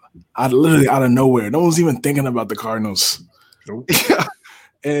nowhere. Literally out of nowhere. No one's even thinking about the Cardinals. Nope.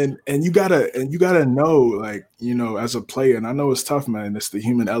 and you gotta know, like, you know, as a player, and I know it's tough, man. It's the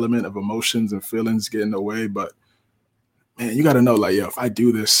human element of emotions and feelings getting in the way, but man, you gotta know, like, yo, if I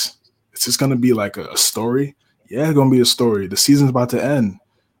do this, it's just gonna be like a story. Yeah, it's gonna be a story. The season's about to end.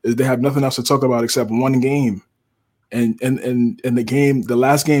 They have nothing else to talk about except one game. And the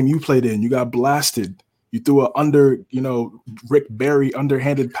last game you played in, you got blasted. You threw Rick Barry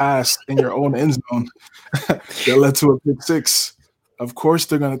underhanded pass in your own end zone that led to a pick six. Of course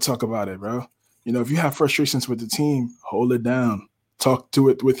they're gonna talk about it, bro. If you have frustrations with the team, hold it down. Talk to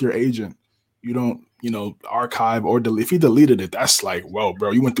it with your agent. You don't, archive or delete. If he deleted it, that's like, well,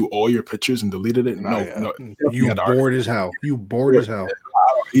 bro, you went through all your pictures and deleted it. No, no, you bored as hell. You bored as hell.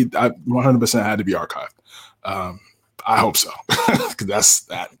 I 100% had to be archived. I hope so, because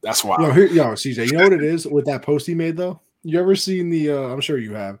that's why. CJ, you know what it is with that post he made though? You ever seen the? I'm sure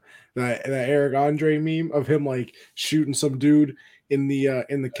you have that Eric Andre meme of him like shooting some dude in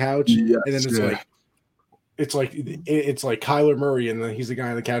the couch, yes, and then it's like Kyler Murray, and then he's the guy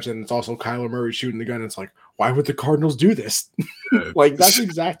on the couch, and it's also Kyler Murray shooting the gun. And it's like, why would the Cardinals do this? Like that's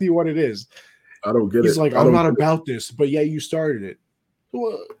exactly what it is. I don't get it. He's like, I'm not about this, but yeah, you started it.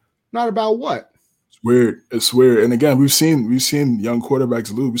 Well, not about what? It's weird. And again, we've seen young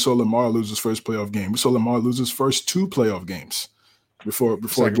quarterbacks lose. We saw Lamar lose his first playoff game. We saw Lamar lose his first 2 playoff games before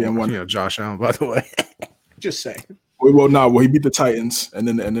game 1. Josh Allen, by the way. Just saying. Well, he beat the Titans, and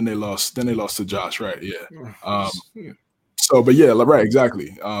then they lost. Then they lost to Josh, right? Yeah. But yeah, right,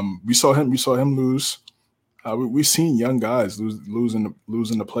 exactly. We saw him lose. We've seen young guys losing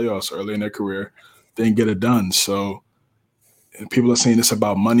the playoffs early in their career. They didn't get it done. So, and people are saying this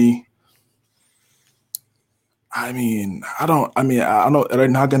about money. I don't know. They're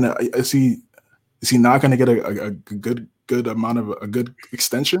not gonna. Is he not gonna get a good amount of a good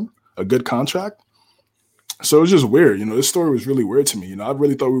extension, a good contract? So it's just weird. This story was really weird to me. I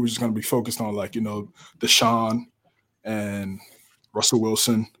really thought we were just gonna be focused on Deshaun and Russell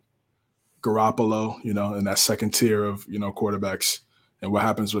Wilson, Garoppolo, in that second tier of quarterbacks and what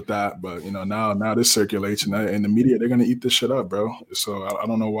happens with that. But now this circulates and the media, they're gonna eat this shit up, bro. So I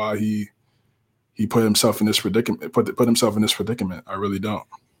don't know why he put himself in this predicament. Put himself in this predicament. I really don't.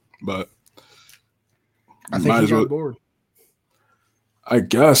 But I think he got bored. I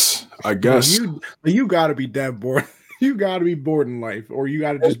guess. You got to be dead bored. You got to be bored in life, or you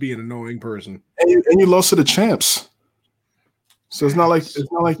got to just be an annoying person. And you lost to the champs. So it's not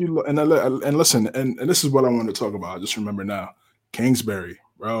like you. And listen. And this is what I want to talk about. I just remember now, Kingsbury,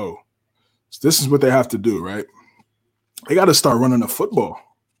 bro. This is what they have to do, right? They got to start running the football.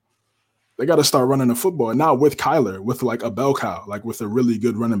 And not with Kyler, with like a bell cow, like with a really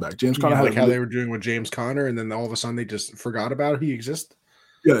good running back. James Conner, like how they were doing with James Conner, and then all of a sudden they just forgot about he exists.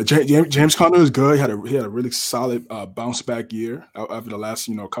 Yeah, James Conner is good. He had a really solid bounce back year after the last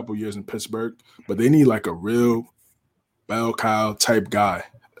couple years in Pittsburgh. But they need like a real bell cow type guy,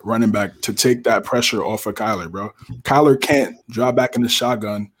 running back, to take that pressure off of Kyler, bro. Kyler can't drop back in the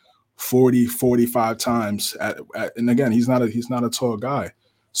shotgun 40, 45 times and again, he's not a tall guy.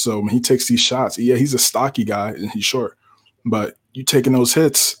 So when he takes these shots, he's a stocky guy and he's short. But you taking those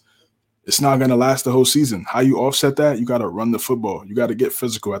hits, it's not going to last the whole season. How you offset that? You got to run the football. You got to get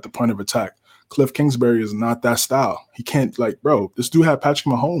physical at the point of attack. Cliff Kingsbury is not that style. He can't, this dude had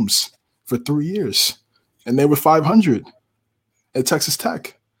Patrick Mahomes for 3 years, and they were 500 at Texas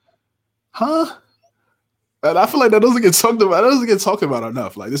Tech. Huh? And I feel like that doesn't get talked about. That doesn't get talked about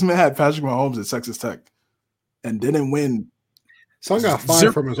enough. Like, this man had Patrick Mahomes at Texas Tech and didn't win. Son got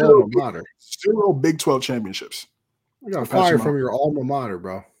fired from his alma mater. 0 Big 12 championships. You got fired from your alma mater,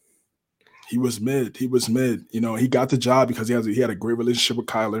 bro. He was mid. He got the job because he had a great relationship with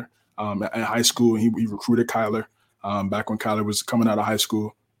Kyler in high school, and he recruited Kyler back when Kyler was coming out of high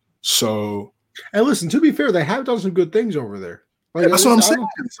school. So, and listen, to be fair, they have done some good things over there. Like, that's what I'm saying.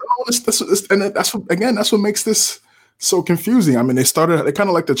 That's what makes this so confusing. I mean, they kind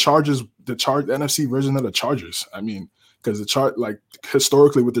of like the NFC version of the Chargers. I mean, because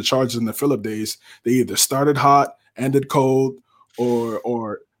historically with the Chargers in the Phillip days, they either started hot, ended cold,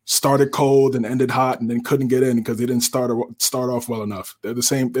 or started cold and ended hot and then couldn't get in because they didn't start off well enough. They're the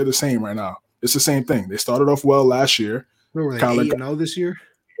same right now. It's the same thing. They started off well last year. Were they 8-0 this year?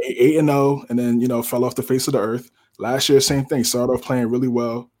 8-0, and then fell off the face of the earth. Last year, same thing. Started off playing really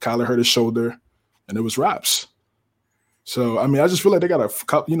well. Kyler hurt his shoulder, and it was wraps. So I mean, I just feel like they got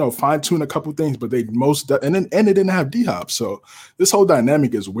to fine tune a couple things, but they they didn't have D-Hop. So this whole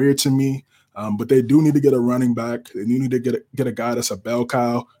dynamic is weird to me. But they do need to get a running back. They need to get a guy that's a bell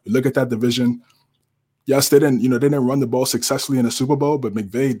cow. You look at that division. Yes, they didn't run the ball successfully in the Super Bowl, but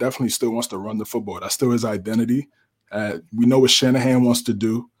McVay definitely still wants to run the football. That's still his identity. We know what Shanahan wants to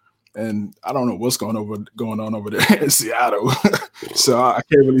do, and I don't know what's going on over there in Seattle. So I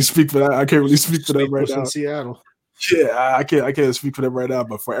can't really speak for that. I can't really speak for them right now. In Seattle. Yeah, I can't speak for them right now.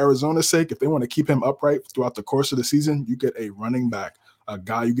 But for Arizona's sake, if they want to keep him upright throughout the course of the season, you get a running back, a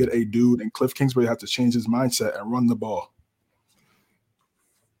guy, you get a dude, and Cliff Kingsbury have to change his mindset and run the ball.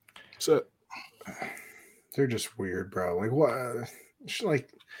 So they're just weird, bro. Like what?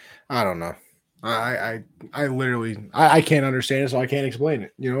 Like I don't know. I literally I can't understand it, so I can't explain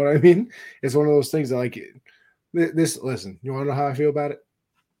it. You know what I mean? It's one of those things that like this. Listen, you want to know how I feel about it?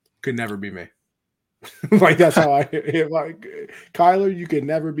 Could never be me. Like that's how I like Kyler. You could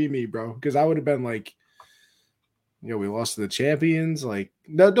never be me, bro. Because I would have been like, we lost to the champions. Like,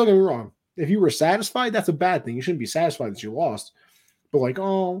 no, don't get me wrong. If you were satisfied, that's a bad thing. You shouldn't be satisfied that you lost. But like,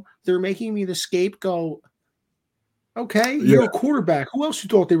 oh, they're making me the scapegoat. Okay, you're a quarterback. Who else you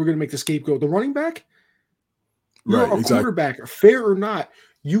thought they were going to make the scapegoat? The running back? You're a quarterback. Fair or not,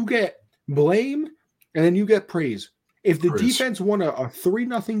 you get blame and then you get praise. If the defense won a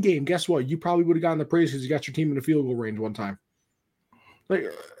 3-0 game, guess what? You probably would have gotten the praise because you got your team in the field goal range one time. Like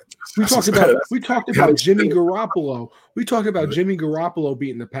we talked about Jimmy Garoppolo. We talked about Jimmy Garoppolo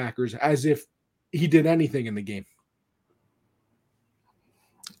beating the Packers as if he did anything in the game.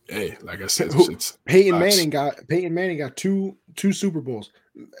 Hey, like I said, Peyton Manning got two Super Bowls.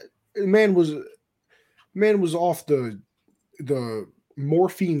 Man was off the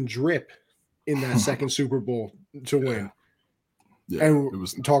morphine drip in that second Super Bowl to win. Yeah, and it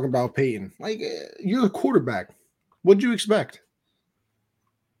was talking about Peyton. Like, you're the quarterback. What'd you expect?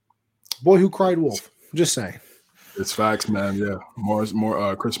 Boy who cried wolf. Just saying. It's facts, man. Yeah.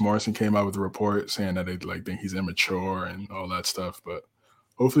 Chris Morrison came out with a report saying that they think he's immature and all that stuff, but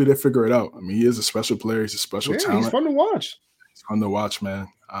hopefully they figure it out. I mean, he is a special player. He's a special talent. He's fun to watch. It's fun to watch, man.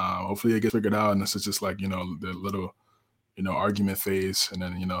 Hopefully it gets figured out, and this is just the little, argument phase, and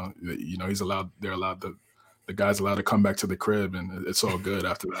then the guy's allowed to come back to the crib, and it's all good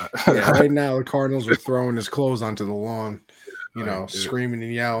after that. Yeah, right now the Cardinals are throwing his clothes onto the lawn, screaming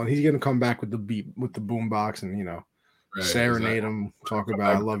and yelling. He's gonna come back with the boom box and serenade him, talk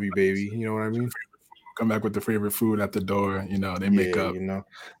about "I love you, baby." You know what I mean? Come back with the favorite food at the door. They make up.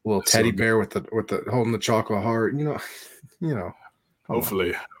 Little teddy bear with the holding the chocolate heart.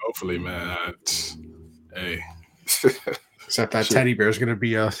 Hopefully, man. Hey. Except that teddy bear is going to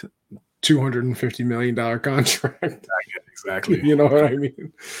be a $250 million contract. Exactly. You know what I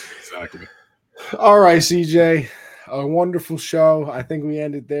mean? Exactly. All right, CJ. A wonderful show. I think we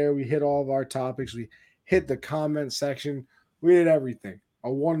ended there. We hit all of our topics. We hit the comment section. We did everything.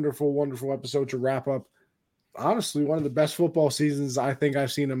 A wonderful, wonderful episode to wrap up. Honestly, one of the best football seasons I think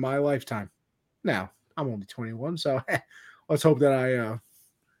I've seen in my lifetime. Now, I'm only 21, so let's hope that I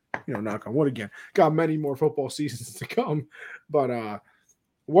knock on wood again. Got many more football seasons to come. But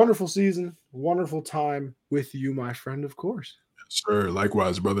wonderful season, wonderful time with you, my friend, of course. Yes, sir.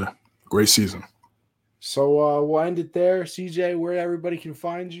 Likewise, brother. Great season. So we'll end it there. CJ, where everybody can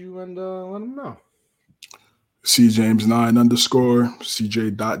find you, and let them know. CJames9 _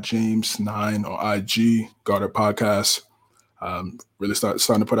 CJ.James9 on IG, Garter Podcast. Really starting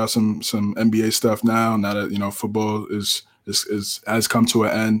to put out some NBA stuff now that football has come to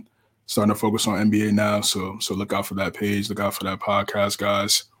an end. Starting to focus on NBA now, so look out for that page, look out for that podcast,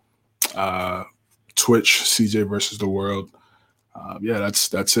 guys. Twitch, CJ versus the world.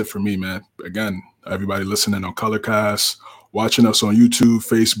 That's it for me, man. Again, everybody listening on Colorcast, watching us on YouTube,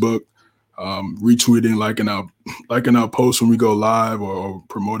 Facebook, retweeting, liking our posts when we go live or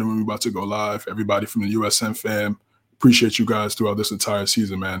promoting when we're about to go live. Everybody from the USM fam, appreciate you guys throughout this entire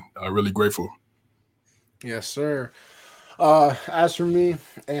season, man. Really grateful. Yes, sir. As for me,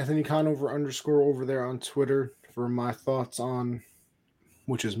 Anthony Conover _ over there on Twitter for my thoughts on,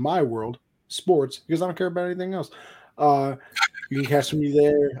 which is my world, sports, because I don't care about anything else. You can catch me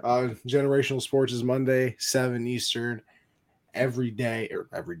there. Generational Sports is Monday, 7 Eastern, every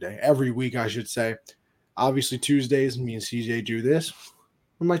week, I should say. Obviously, Tuesdays, me and CJ do this.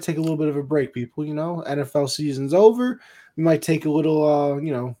 We might take a little bit of a break, people. NFL season's over. We might take a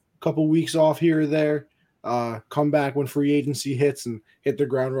little, couple weeks off here or there. Come back when free agency hits and hit the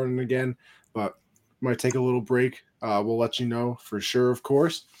ground running again. But might take a little break. We'll let you know for sure, of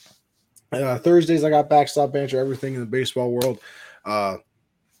course. Thursdays, I got Backstop Banter, everything in the baseball world.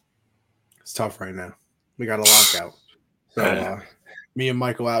 It's tough right now. We got a lockout. So me and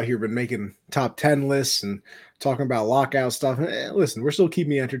Michael out here been making top 10 lists and talking about lockout stuff. Listen, we're still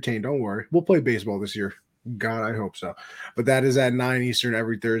keeping you entertained. Don't worry. We'll play baseball this year. God, I hope so. But that is at 9 Eastern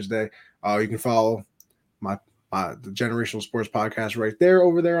every Thursday. You can follow the Generational Sports Podcast right there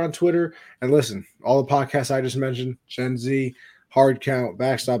over there on Twitter. And listen, all the podcasts I just mentioned, Gen Z, Hard Count,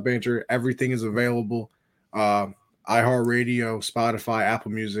 Backstop Banter, everything is available. iHeartRadio, Spotify,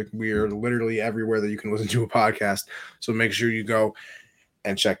 Apple Music. We are literally everywhere that you can listen to a podcast. So make sure you go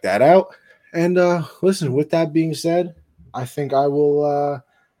and check that out. And listen, with that being said, I think I'll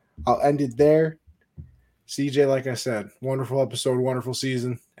end it there. CJ, like I said, wonderful episode, wonderful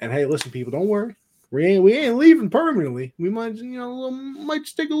season. And hey, listen, people, don't worry. We ain't leaving permanently. We might, might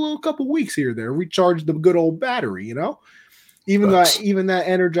just take a little couple weeks here or there, recharge the good old battery, Even Facts. that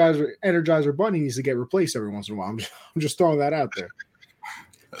Energizer Bunny needs to get replaced every once in a while. I'm just throwing that out there.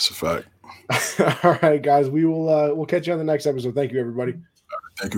 That's a fact. All right, guys. We'll catch you on the next episode. Thank you, everybody.